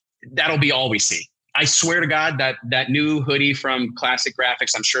 that'll be all we see. I swear to God that new hoodie from Classic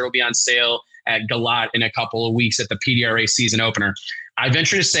Graphics, I'm sure it'll be on sale at Galat in a couple of weeks at the PDRA season opener. I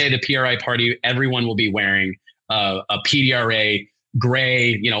venture to say the PRI party, everyone will be wearing a PDRA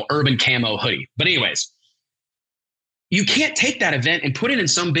gray, urban camo hoodie. But anyways, you can't take that event and put it in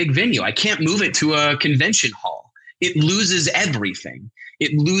some big venue. I can't move it to a convention hall. It loses everything.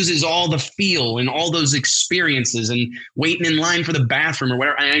 It loses all the feel and all those experiences and waiting in line for the bathroom or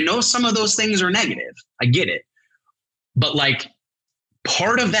whatever. And I know some of those things are negative. I get it. But like,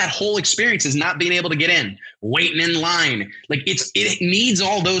 part of that whole experience is not being able to get in, waiting in line. Like it needs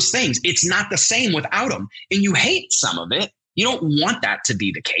all those things. It's not the same without them. And you hate some of it. You don't want that to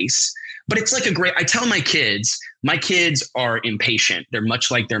be the case, but it's like I tell my kids are impatient. They're much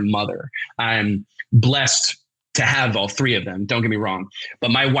like their mother. I'm blessed to have all three of them. Don't get me wrong,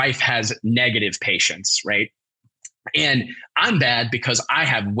 but my wife has negative patience, right? And I'm bad because I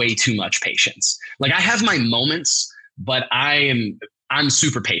have way too much patience. Like I have my moments, but I'm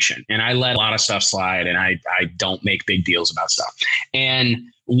super patient and I let a lot of stuff slide and I don't make big deals about stuff. And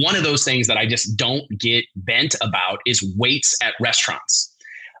one of those things that I just don't get bent about is waits at restaurants.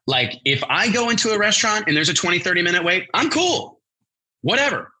 Like if I go into a restaurant and there's a 20-30 minute wait, I'm cool.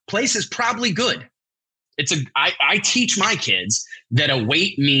 Whatever. Place is probably good. I teach my kids that a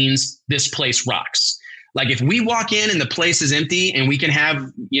wait means this place rocks. Like if we walk in and the place is empty and we can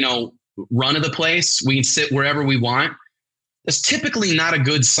have, run of the place, we can sit wherever we want. That's typically not a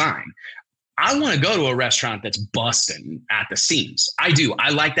good sign. I want to go to a restaurant that's busting at the seams. I do. I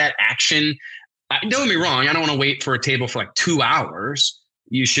like that action. Don't get me wrong. I don't want to wait for a table for like 2 hours.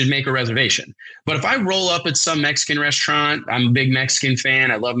 You should make a reservation. But if I roll up at some Mexican restaurant, I'm a big Mexican fan.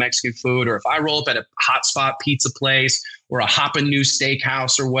 I love Mexican food. Or if I roll up at a hotspot pizza place or a hoppin' new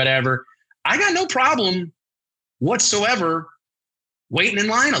steakhouse or whatever, I got no problem whatsoever waiting in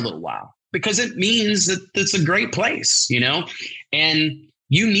line a little while. Because it means that it's a great place, and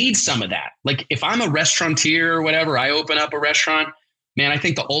you need some of that. Like if I'm a restaurateur or whatever, I open up a restaurant, man, I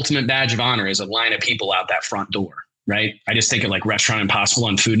think the ultimate badge of honor is a line of people out that front door, right? I just think of like Restaurant Impossible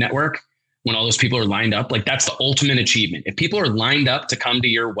on Food Network when all those people are lined up. Like that's the ultimate achievement. If people are lined up to come to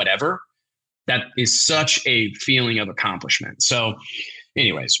your whatever, that is such a feeling of accomplishment. So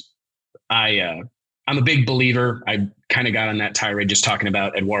anyways, I'm a big believer. I kind of got on that tirade just talking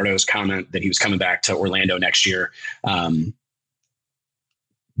about Eduardo's comment that he was coming back to Orlando next year.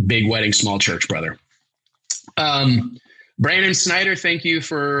 Big wedding, small church, brother. Brandon Snyder, thank you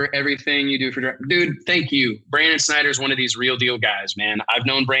for everything you do for dude. Thank you. Brandon Snyder is one of these real deal guys, man. I've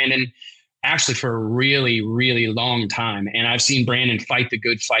known Brandon actually for a really, really long time. And I've seen Brandon fight the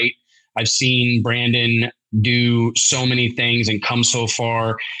good fight. I've seen Brandon do so many things and come so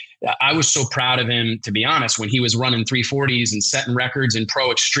far. I was so proud of him, to be honest, when he was running 340s and setting records in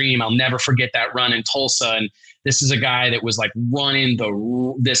Pro Extreme. I'll never forget that run in Tulsa. And this is a guy that was like running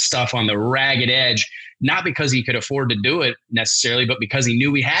this stuff on the ragged edge, not because he could afford to do it necessarily, but because he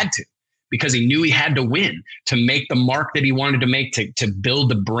knew he had to, because he knew he had to win to make the mark that he wanted to make, to build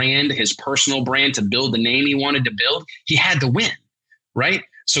the brand, his personal brand, to build the name he wanted to build. He had to win, right?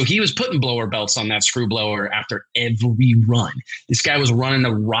 So he was putting blower belts on that screw blower after every run. This guy was running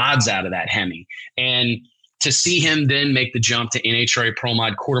the rods out of that Hemi. And to see him then make the jump to NHRA Pro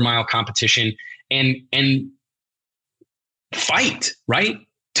Mod quarter mile competition and fight, right?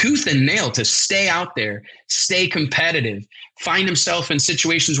 Tooth and nail to stay out there, stay competitive, find himself in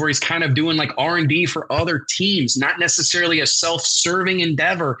situations where he's kind of doing like R&D for other teams, not necessarily a self-serving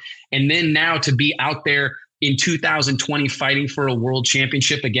endeavor. And then now to be out there in 2020 fighting for a world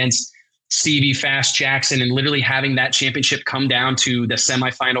championship against Stevie Fast Jackson and literally having that championship come down to the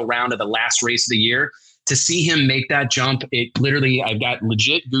semifinal round of the last race of the year. To see him make that jump, it literally, I've got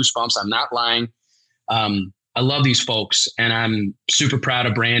legit goosebumps. I'm not lying. I love these folks, and I'm super proud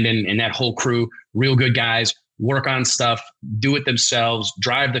of Brandon and that whole crew. Real good guys, work on stuff, do it themselves,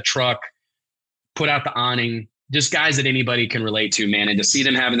 drive the truck, put out the awning. Just guys that anybody can relate to, man. And to see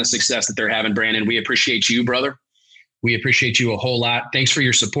them having the success that they're having, Brandon, we appreciate you, brother. We appreciate you a whole lot. Thanks for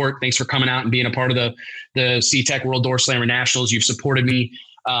your support. Thanks for coming out and being a part of the C-Tech World Door Slammer Nationals. You've supported me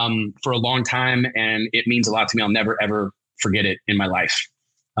for a long time, and it means a lot to me. I'll never, ever forget it in my life,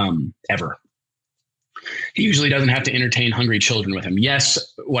 ever. He usually doesn't have to entertain hungry children with him. Yes,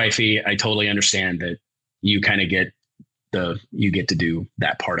 wifey, I totally understand that you kind of get to do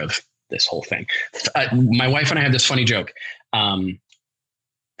that part of this whole thing. My wife and I have this funny joke.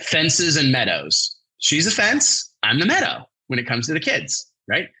 Fences and meadows. She's a fence. I'm the meadow when it comes to the kids,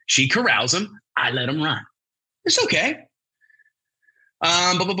 right? She corrals them. I let them run. It's okay.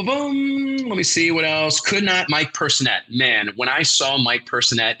 Let me see what else. Could not Mike Personette. Man, when I saw Mike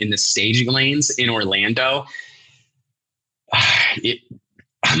Personette in the staging lanes in Orlando,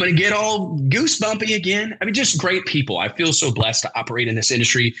 I'm going to get all goosebumpy again. I mean, just great people. I feel so blessed to operate in this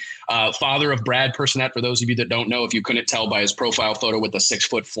industry. Father of Brad Personette, for those of you that don't know, if you couldn't tell by his profile photo with the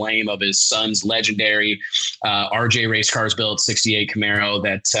 6-foot flame of his son's legendary RJ Race Cars built 68 Camaro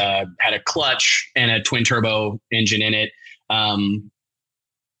that had a clutch and a twin turbo engine in it.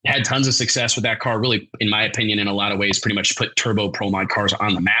 Had tons of success with that car, really, in my opinion, in a lot of ways, pretty much put turbo pro mod cars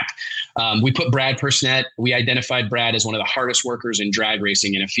on the map. We put Brad Personette. We identified Brad as one of the hardest workers in drag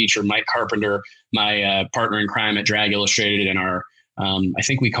racing in a feature. Mike Carpenter, my partner in crime at Drag Illustrated, and our, I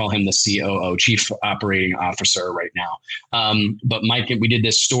think we call him the COO, Chief Operating Officer right now. But Mike, we did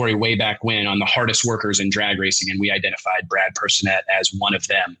this story way back when on the hardest workers in drag racing, and we identified Brad Personette as one of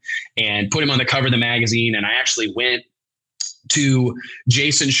them and put him on the cover of the magazine. And I actually went to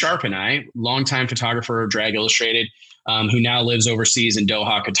Jason Sharp and I, longtime photographer of Drag Illustrated, who now lives overseas in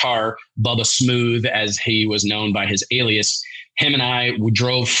Doha, Qatar, Bubba Smooth, as he was known by his alias. Him and I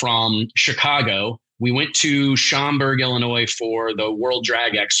drove from Chicago. We went to Schaumburg, Illinois for the World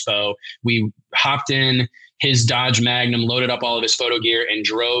Drag Expo. We hopped in his Dodge Magnum, loaded up all of his photo gear, and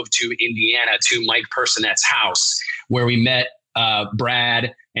drove to Indiana to Mike Personette's house, where we met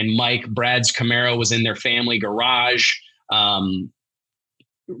Brad and Mike. Brad's Camaro was in their family garage.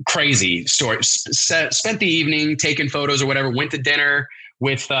 Crazy story. Spent the evening taking photos or whatever, went to dinner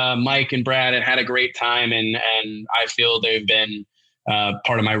with Mike and Brad and had a great time. And I feel they've been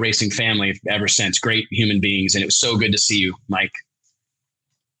part of my racing family ever since. Great human beings. And it was so good to see you, Mike.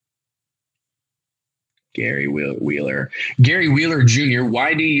 Gary Wheeler Jr.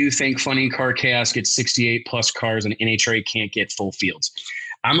 Why do you think Funny Car Chaos gets 68 plus cars and NHRA can't get full fields?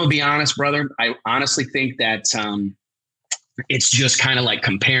 I'm going to be honest, brother. I honestly think that, it's just kind of like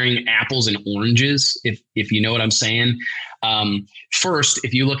comparing apples and oranges, if you know what I'm saying. First,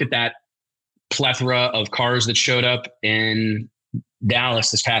 if you look at that plethora of cars that showed up in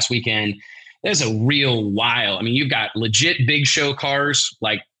Dallas this past weekend, there's a real wild. I mean, you've got legit big show cars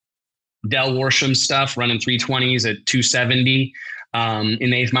like Del Worsham stuff, running 320s at 270 in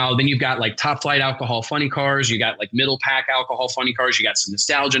the 8th mile. Then you've got like Top Flight alcohol funny cars. You got like middle pack alcohol funny cars. You got some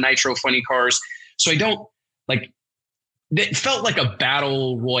nostalgia nitro funny cars. So I don't like, it felt like a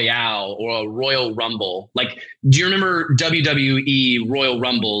battle royale or a Royal Rumble. Like, do you remember WWE Royal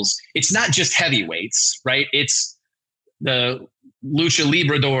Rumbles? It's not just heavyweights, right? It's the lucha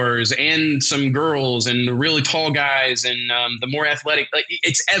libradors and some girls and the really tall guys and the more athletic. Like,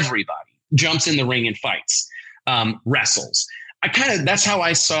 it's everybody jumps in the ring and fights, wrestles. That's how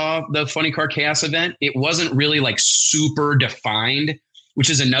I saw the Funny Car Chaos event. It wasn't really like super defined, which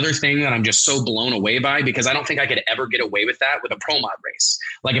is another thing that I'm just so blown away by, because I don't think I could ever get away with that with a pro mod race.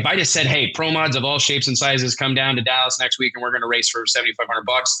 Like, if I just said, hey, pro mods of all shapes and sizes come down to Dallas next week and we're going to race for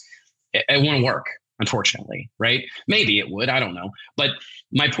 $7,500, it wouldn't work, unfortunately. Right. Maybe it would. I don't know. But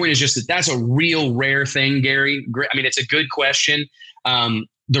my point is just that that's a real rare thing, Gary. I mean, it's a good question.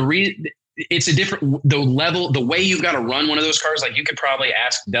 It's a different, the way you've got to run one of those cars. Like, you could probably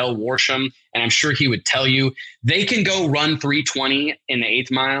ask Del Worsham, and I'm sure he would tell you they can go run 320 in the 8th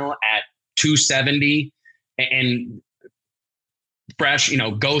mile at 270 and fresh,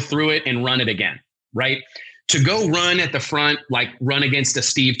 go through it and run it again. Right. To go run at the front, like run against a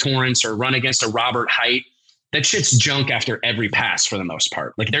Steve Torrance or run against a Robert Height, that shit's junk after every pass for the most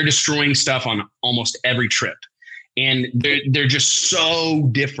part. Like, they're destroying stuff on almost every trip. And they're just so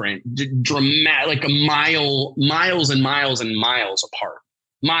different, dramatic, like miles and miles and miles apart.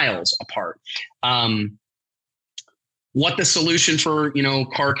 What the solution for,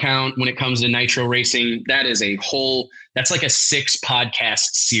 car count when it comes to nitro racing, that's like a 6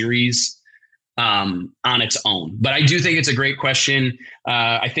 podcast series on its own. But I do think it's a great question.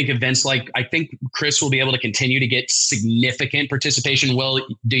 I think events I think Chris will be able to continue to get significant participation. Well,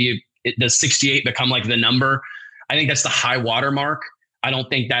 does 68 become like the number? I think that's the high water mark. I don't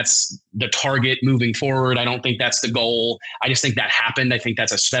think that's the target moving forward. I don't think that's the goal. I just think that happened. I think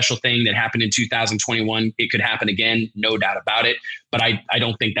that's a special thing that happened in 2021. It could happen again, no doubt about it. But I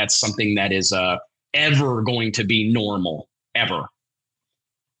don't think that's something that is ever going to be normal, ever.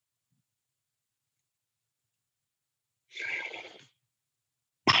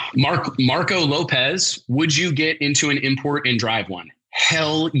 Marco Lopez, would you get into an import and drive one?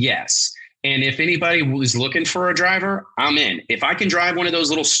 Hell yes. And if anybody was looking for a driver, I'm in. If I can drive one of those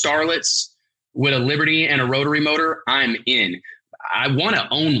little starlets with a Liberty and a rotary motor, I'm in. I want to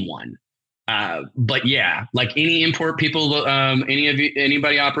own one. But yeah, like any import people,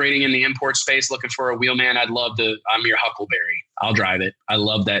 anybody operating in the import space looking for a wheelman, I'm your Huckleberry. I'll drive it. I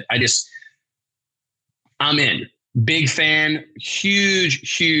love that. I'm in. Big fan, huge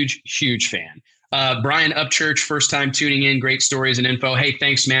fan. Brian Upchurch, first time tuning in. Great stories and info. Hey,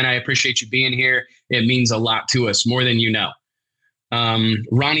 thanks, man. I appreciate you being here. It means a lot to us, more than you know.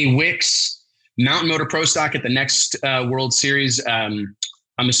 Ronnie Wicks, Mountain Motor Pro Stock at the next World Series. I'm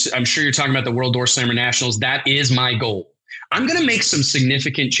sure you're talking about the World Door Slammer Nationals. That is my goal. I'm going to make some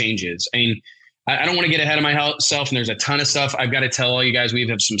significant changes. I mean, I don't want to get ahead of myself, and there's a ton of stuff I've got to tell all you guys. We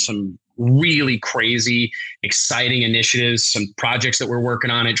have some really crazy, exciting initiatives, some projects that we're working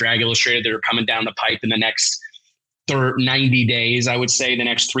on at Drag Illustrated that are coming down the pipe in the next 90 days. I would say the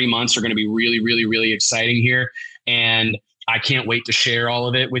next 3 months are going to be really exciting here. And I can't wait to share all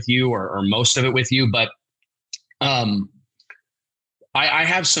of it with you or most of it with you. But I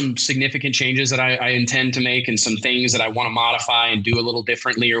have some significant changes that I intend to make and some things that I want to modify and do a little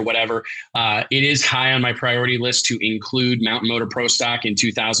differently or whatever. It is high on my priority list to include Mountain Motor Pro Stock in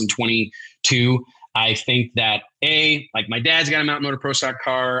 2022. I think that like my dad's got a Mountain Motor Pro Stock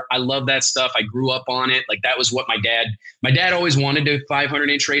car. I love that stuff. I grew up on it. Like, that was what my dad always wanted a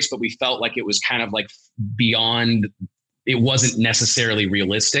 500-inch race, but we felt like it was kind of like beyond, it wasn't necessarily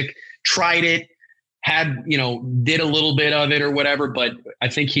realistic. Tried it. Did a little bit of it or whatever, but I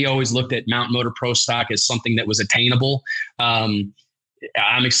think he always looked at Mountain Motor Pro Stock as something that was attainable. I'm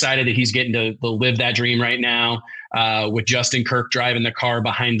excited that he's getting to live that dream right now with Justin Kirk driving the car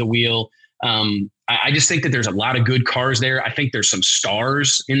behind the wheel. I just think that there's a lot of good cars there. I think there's some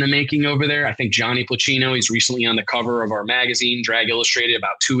stars in the making over there. I think Johnny Placino, he's recently on the cover of our magazine, Drag Illustrated,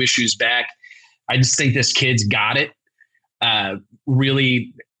 about 2 issues back. I just think this kid's got it.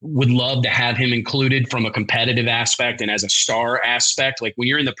 Really would love to have him included from a competitive aspect and as a star aspect. Like, when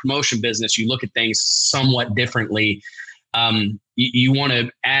you're in the promotion business, you look at things somewhat differently. You want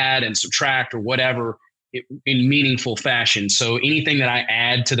to add and subtract or whatever in meaningful fashion. So anything that I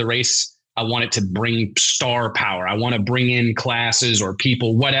add to the race, I want it to bring star power. I want to bring in classes or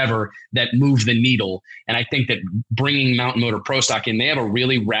people, whatever, that move the needle. And I think that bringing Mountain Motor Pro Stock in, they have a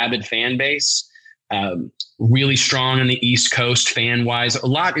really rabid fan base. Really strong on the East Coast fan wise, a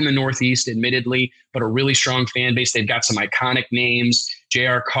lot in the Northeast, admittedly, but a really strong fan base. They've got some iconic names: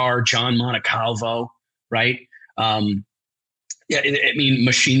 J.R. Carr, John Montecalvo, right? Yeah, I mean,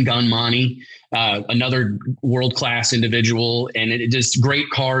 Machine Gun Monty, another world-class individual, and it just great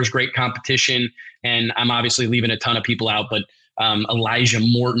cars, great competition. And I'm obviously leaving a ton of people out, but Elijah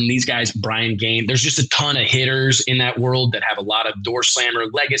Morton, these guys, Brian Game. There's just a ton of hitters in that world that have a lot of door slammer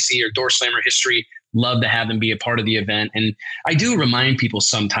legacy or door slammer history. Love to have them be a part of the event. And I do remind people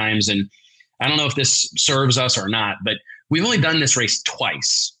sometimes, and I don't know if this serves us or not, but we've only done this race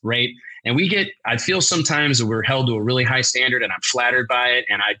twice, right? And I feel sometimes that we're held to a really high standard, and I'm flattered by it,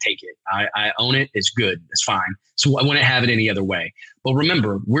 and I take it. I own it. It's good. It's fine. So I wouldn't have it any other way. But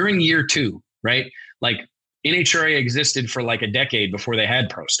remember, we're in year 2, right? Like NHRA existed for like a decade before they had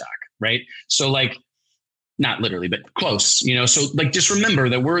Pro Stock, right? So like, not literally, but close, so like, just remember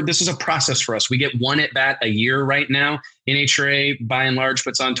that this is a process for us. We get one at bat a year right now. NHRA by and large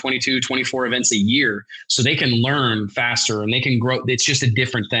puts on 22, 24 events a year, so they can learn faster and they can grow. It's just a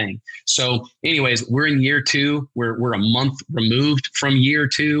different thing. So anyways, we're in year 2. We're a month removed from year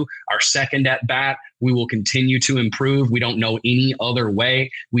 2, our second at bat. We will continue to improve. We don't know any other way.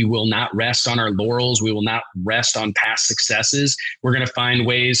 We will not rest on our laurels. We will not rest on past successes. We're going to find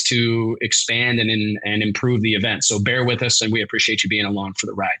ways to expand and improve the event. So bear with us, and we appreciate you being along for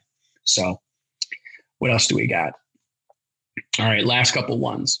the ride. So what else do we got? All right, last couple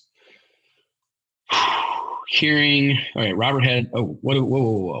ones. All right, Robert Head. Oh,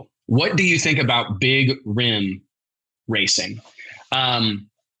 whoa. What do you think about big rim racing?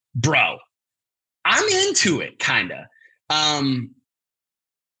 Bro, I'm into it, kind of. I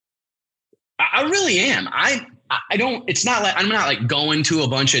really am. I don't, it's not like, I'm not like going to a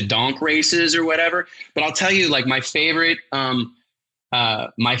bunch of donk races or whatever, but I'll tell you, like, my favorite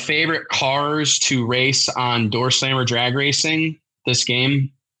cars to race on Door Slammer drag racing this game.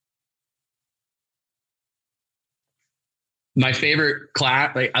 My favorite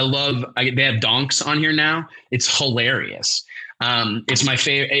class, like, they have donks on here now. It's hilarious. It's my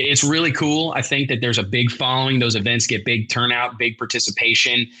favorite. It's really cool. I think that there's a big following. Those events get big turnout, big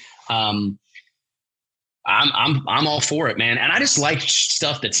participation. I'm all for it, man. And I just like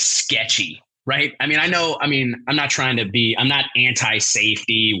stuff that's sketchy, right? I'm not I'm not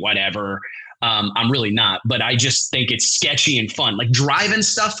anti-safety, whatever. I'm really not, but I just think it's sketchy and fun. Like driving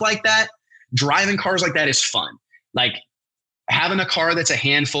stuff like that, driving cars like that is fun. Like having a car that's a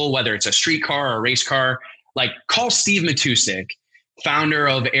handful, whether it's a street car or a race car, like call Steve Matusik, founder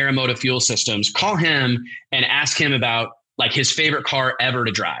of Aeromotive Fuel Systems, call him and ask him about like his favorite car ever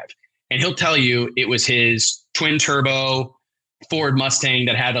to drive. And he'll tell you it was his twin turbo Ford Mustang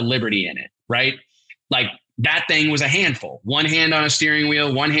that had a Liberty in it, right? Like that thing was a handful. One hand on a steering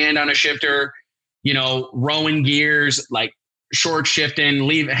wheel, one hand on a shifter, rowing gears, like short shifting,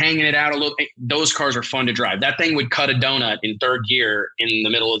 hanging it out a little. Those cars are fun to drive. That thing would cut a donut in third gear in the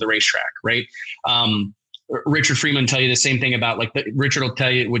middle of the racetrack, right? Richard Freeman tell you the same thing about Richard would tell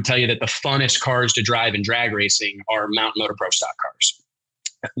you that the funnest cars to drive in drag racing are Mountain Motor Pro Stock cars.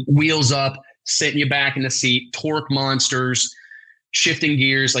 Wheels up, sitting you back in the seat, torque monsters, shifting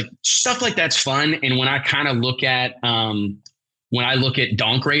gears, like stuff like that's fun. And when I kind of look at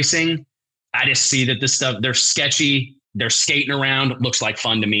donk racing, I just see that this stuff, they're sketchy, they're skating around, looks like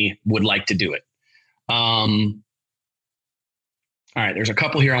fun to me, would like to do it. All right, there's a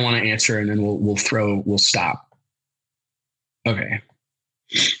couple here I want to answer, and then we'll stop. Okay.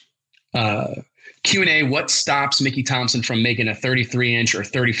 Q&A, what stops Mickey Thompson from making a 33-inch or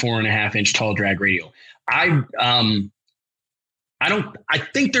 34.5-inch tall drag radial? I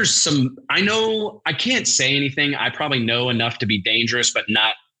think there's some, I can't say anything. I probably know enough to be dangerous, but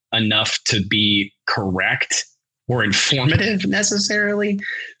not enough to be correct or informative necessarily.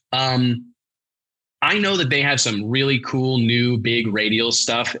 I know that they have some really cool new big radial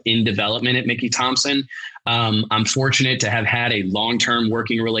stuff in development at Mickey Thompson. I'm fortunate to have had a long-term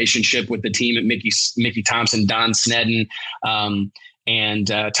working relationship with the team at Mickey Thompson, Don Snedden, and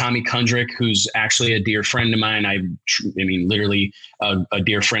Tommy Kundrick, who's actually a dear friend of mine. I mean, literally a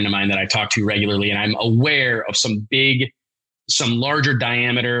dear friend of mine that I talk to regularly. And I'm aware of some larger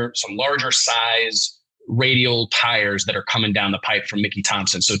diameter, some larger size radial tires that are coming down the pipe from Mickey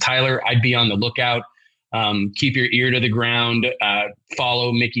Thompson. So Tyler, I'd be on the lookout. Keep your ear to the ground.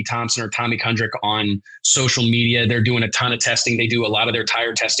 Follow Mickey Thompson or Tommy Kundrick on social media. They're doing a ton of testing. They do a lot of their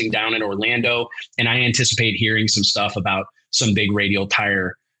tire testing down in Orlando. And I anticipate hearing some stuff about some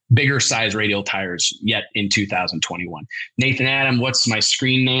bigger size radial tires yet in 2021. Nathan Adam, what's my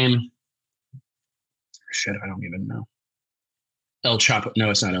screen name? Shit, I don't even know. El Chapo. No,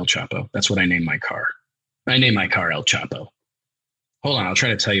 it's not El Chapo. That's what I named my car. I named my car El Chapo. Hold on. I'll try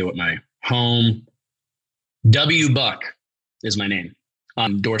to tell you what my home W Buck is my name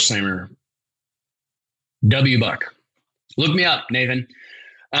on Door Slammer. W Buck. Look me up, Nathan.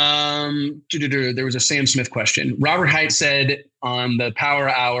 There was a Sam Smith question. Robert Height said on the Power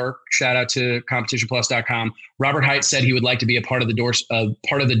Hour, shout out to competitionplus.com. Robert Height said he would like to be a part of the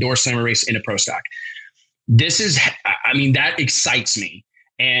Door Slammer race in a pro stock. That excites me.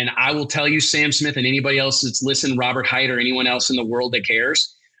 And I will tell you, Sam Smith and anybody else that's listened, Robert Height or anyone else in the world that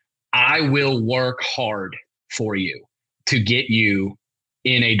cares, I will work hard for you to get you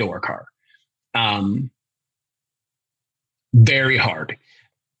in a door car. Very hard.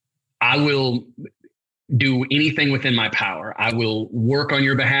 I will do anything within my power. I will work on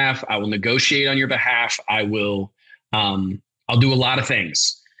your behalf. I will negotiate on your behalf. I'll do a lot of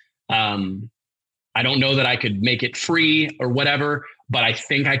things. I don't know that I could make it free or whatever, but I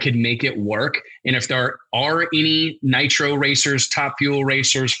think I could make it work. And if there are any nitro racers, Top Fuel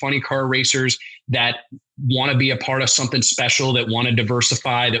racers, funny car racers that want to be a part of something special, that want to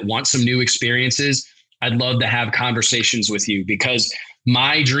diversify, that want some new experiences, I'd love to have conversations with you, because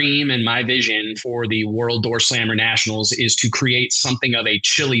my dream and my vision for the World Door Slammer Nationals is to create something of a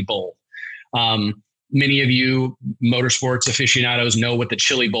Chili Bowl. Many of you motorsports aficionados know what the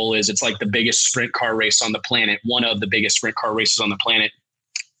Chili Bowl is. It's like the biggest sprint car race on the planet, one of the biggest sprint car races on the planet.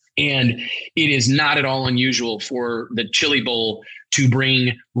 And it is not at all unusual for the Chili Bowl to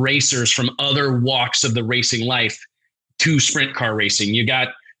bring racers from other walks of the racing life to sprint car racing. You got,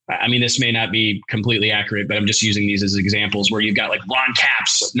 this may not be completely accurate, but I'm just using these as examples, where you've got like Ron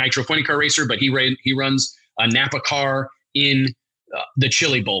Capps, Nitro funny car racer, but he runs a Napa car in the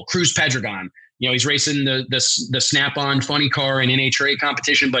Chili Bowl. Cruz Pedregon, he's racing the Snap-on funny car in NHRA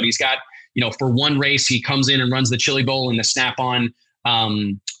competition, but he's got, for one race, he comes in and runs the Chili Bowl in the Snap-on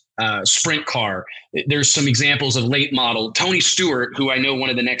sprint car. There's some examples of late model. Tony Stewart, who I know one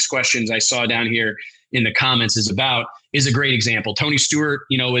of the next questions I saw down here in the comments is about, is a great example. Tony Stewart,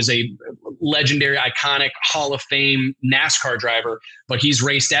 is a legendary, iconic Hall of Fame NASCAR driver, but he's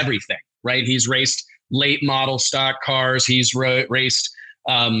raced everything, right? He's raced late model stock cars. He's raced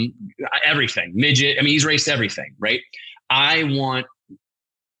everything, midget. He's raced everything, right? I want,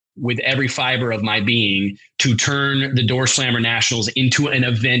 with every fiber of my being, to turn the Door Slammer Nationals into an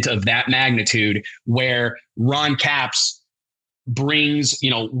event of that magnitude, where Ron Capps brings,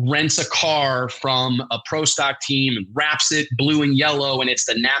 rents a car from a pro stock team and wraps it blue and yellow, and it's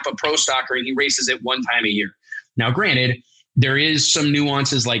the Napa Pro Stocker, and he races it one time a year. Now, granted, there is some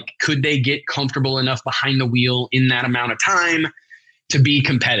nuances, like could they get comfortable enough behind the wheel in that amount of time to be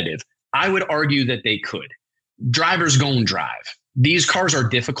competitive? I would argue that they could. Drivers gonna drive. These cars are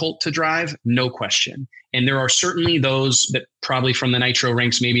difficult to drive, no question. And there are certainly those that probably from the nitro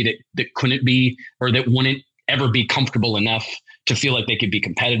ranks maybe that couldn't be, or that wouldn't ever be comfortable enough to feel like they could be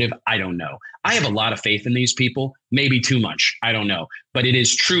competitive. I don't know. I have a lot of faith in these people, maybe too much. I don't know. But it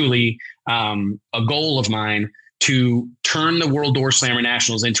is truly a goal of mine to turn the World Door Slammer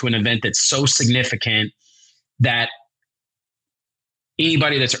Nationals into an event that's so significant that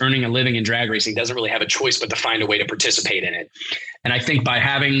anybody that's earning a living in drag racing doesn't really have a choice but to find a way to participate in it. And I think by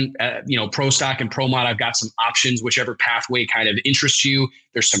having, pro stock and pro mod, I've got some options, whichever pathway kind of interests you.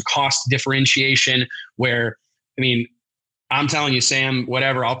 There's some cost differentiation where, I'm telling you, Sam,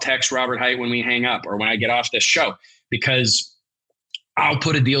 whatever, I'll text Robert Height when we hang up or when I get off this show, because I'll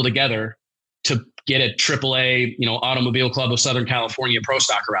put a deal together to get a AAA, Automobile Club of Southern California pro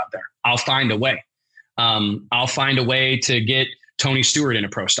stocker out there. I'll find a way. I'll find a way to get Tony Stewart in a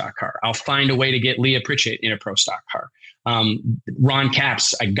pro stock car. I'll find a way to get Leah Pritchett in a pro stock car. Ron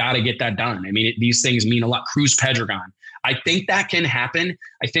Capps, I got to get that done. These things mean a lot. Cruz Pedregon. I think that can happen.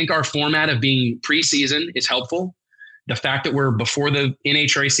 I think our format of being preseason is helpful. The fact that we're before the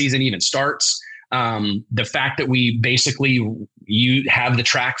NHRA season even starts, the fact that we basically you have the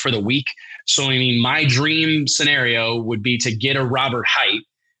track for the week. So, my dream scenario would be to get a Robert Height,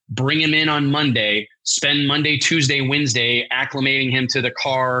 bring him in on Monday, spend Monday, Tuesday, Wednesday acclimating him to the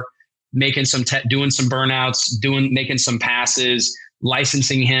car, making some doing some burnouts, making some passes,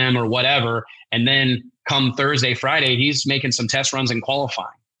 licensing him or whatever, and then come Thursday, Friday, he's making some test runs and qualifying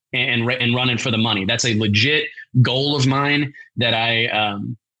and running for the money. That's a legit goal of mine that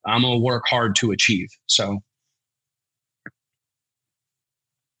I'm gonna work hard to achieve. So.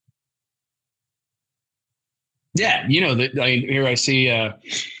 Yeah, here I see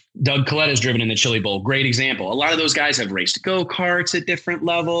Doug Coletta's driven in the Chili Bowl. Great example. A lot of those guys have raced go-karts at different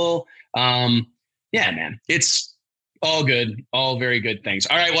level. Yeah, man, it's all good. All very good things.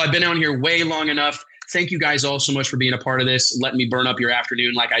 All right, well, I've been on here way long enough. Thank you guys all so much for being a part of this. Let me burn up your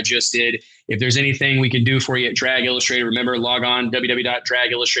afternoon like I just did. If there's anything we can do for you at Drag Illustrated, remember, log on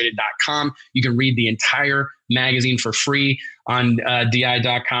www.dragillustrated.com. You can read the entire magazine for free on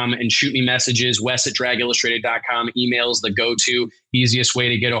di.com and shoot me messages. Wes@dragillustrated.com. Emails the go-to easiest way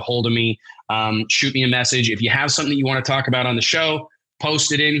to get a hold of me. Shoot me a message. If you have something you want to talk about on the show,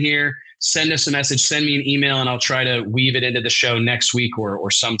 post it in here. Send us a message, send me an email, and I'll try to weave it into the show next week or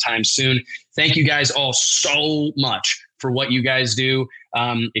sometime soon. Thank you guys all so much for what you guys do.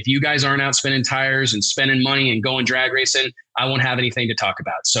 If you guys aren't out spinning tires and spending money and going drag racing, I won't have anything to talk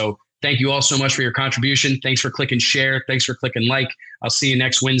about. So thank you all so much for your contribution. Thanks for clicking share. Thanks for clicking like. I'll see you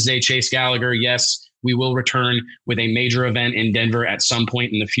next Wednesday. Chase Gallagher. Yes, we will return with a major event in Denver at some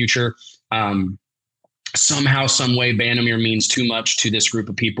point in the future. Somehow, some way, Bandamere means too much to this group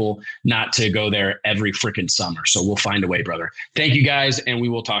of people not to go there every freaking summer. So we'll find a way, brother. Thank you guys, and we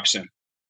will talk soon.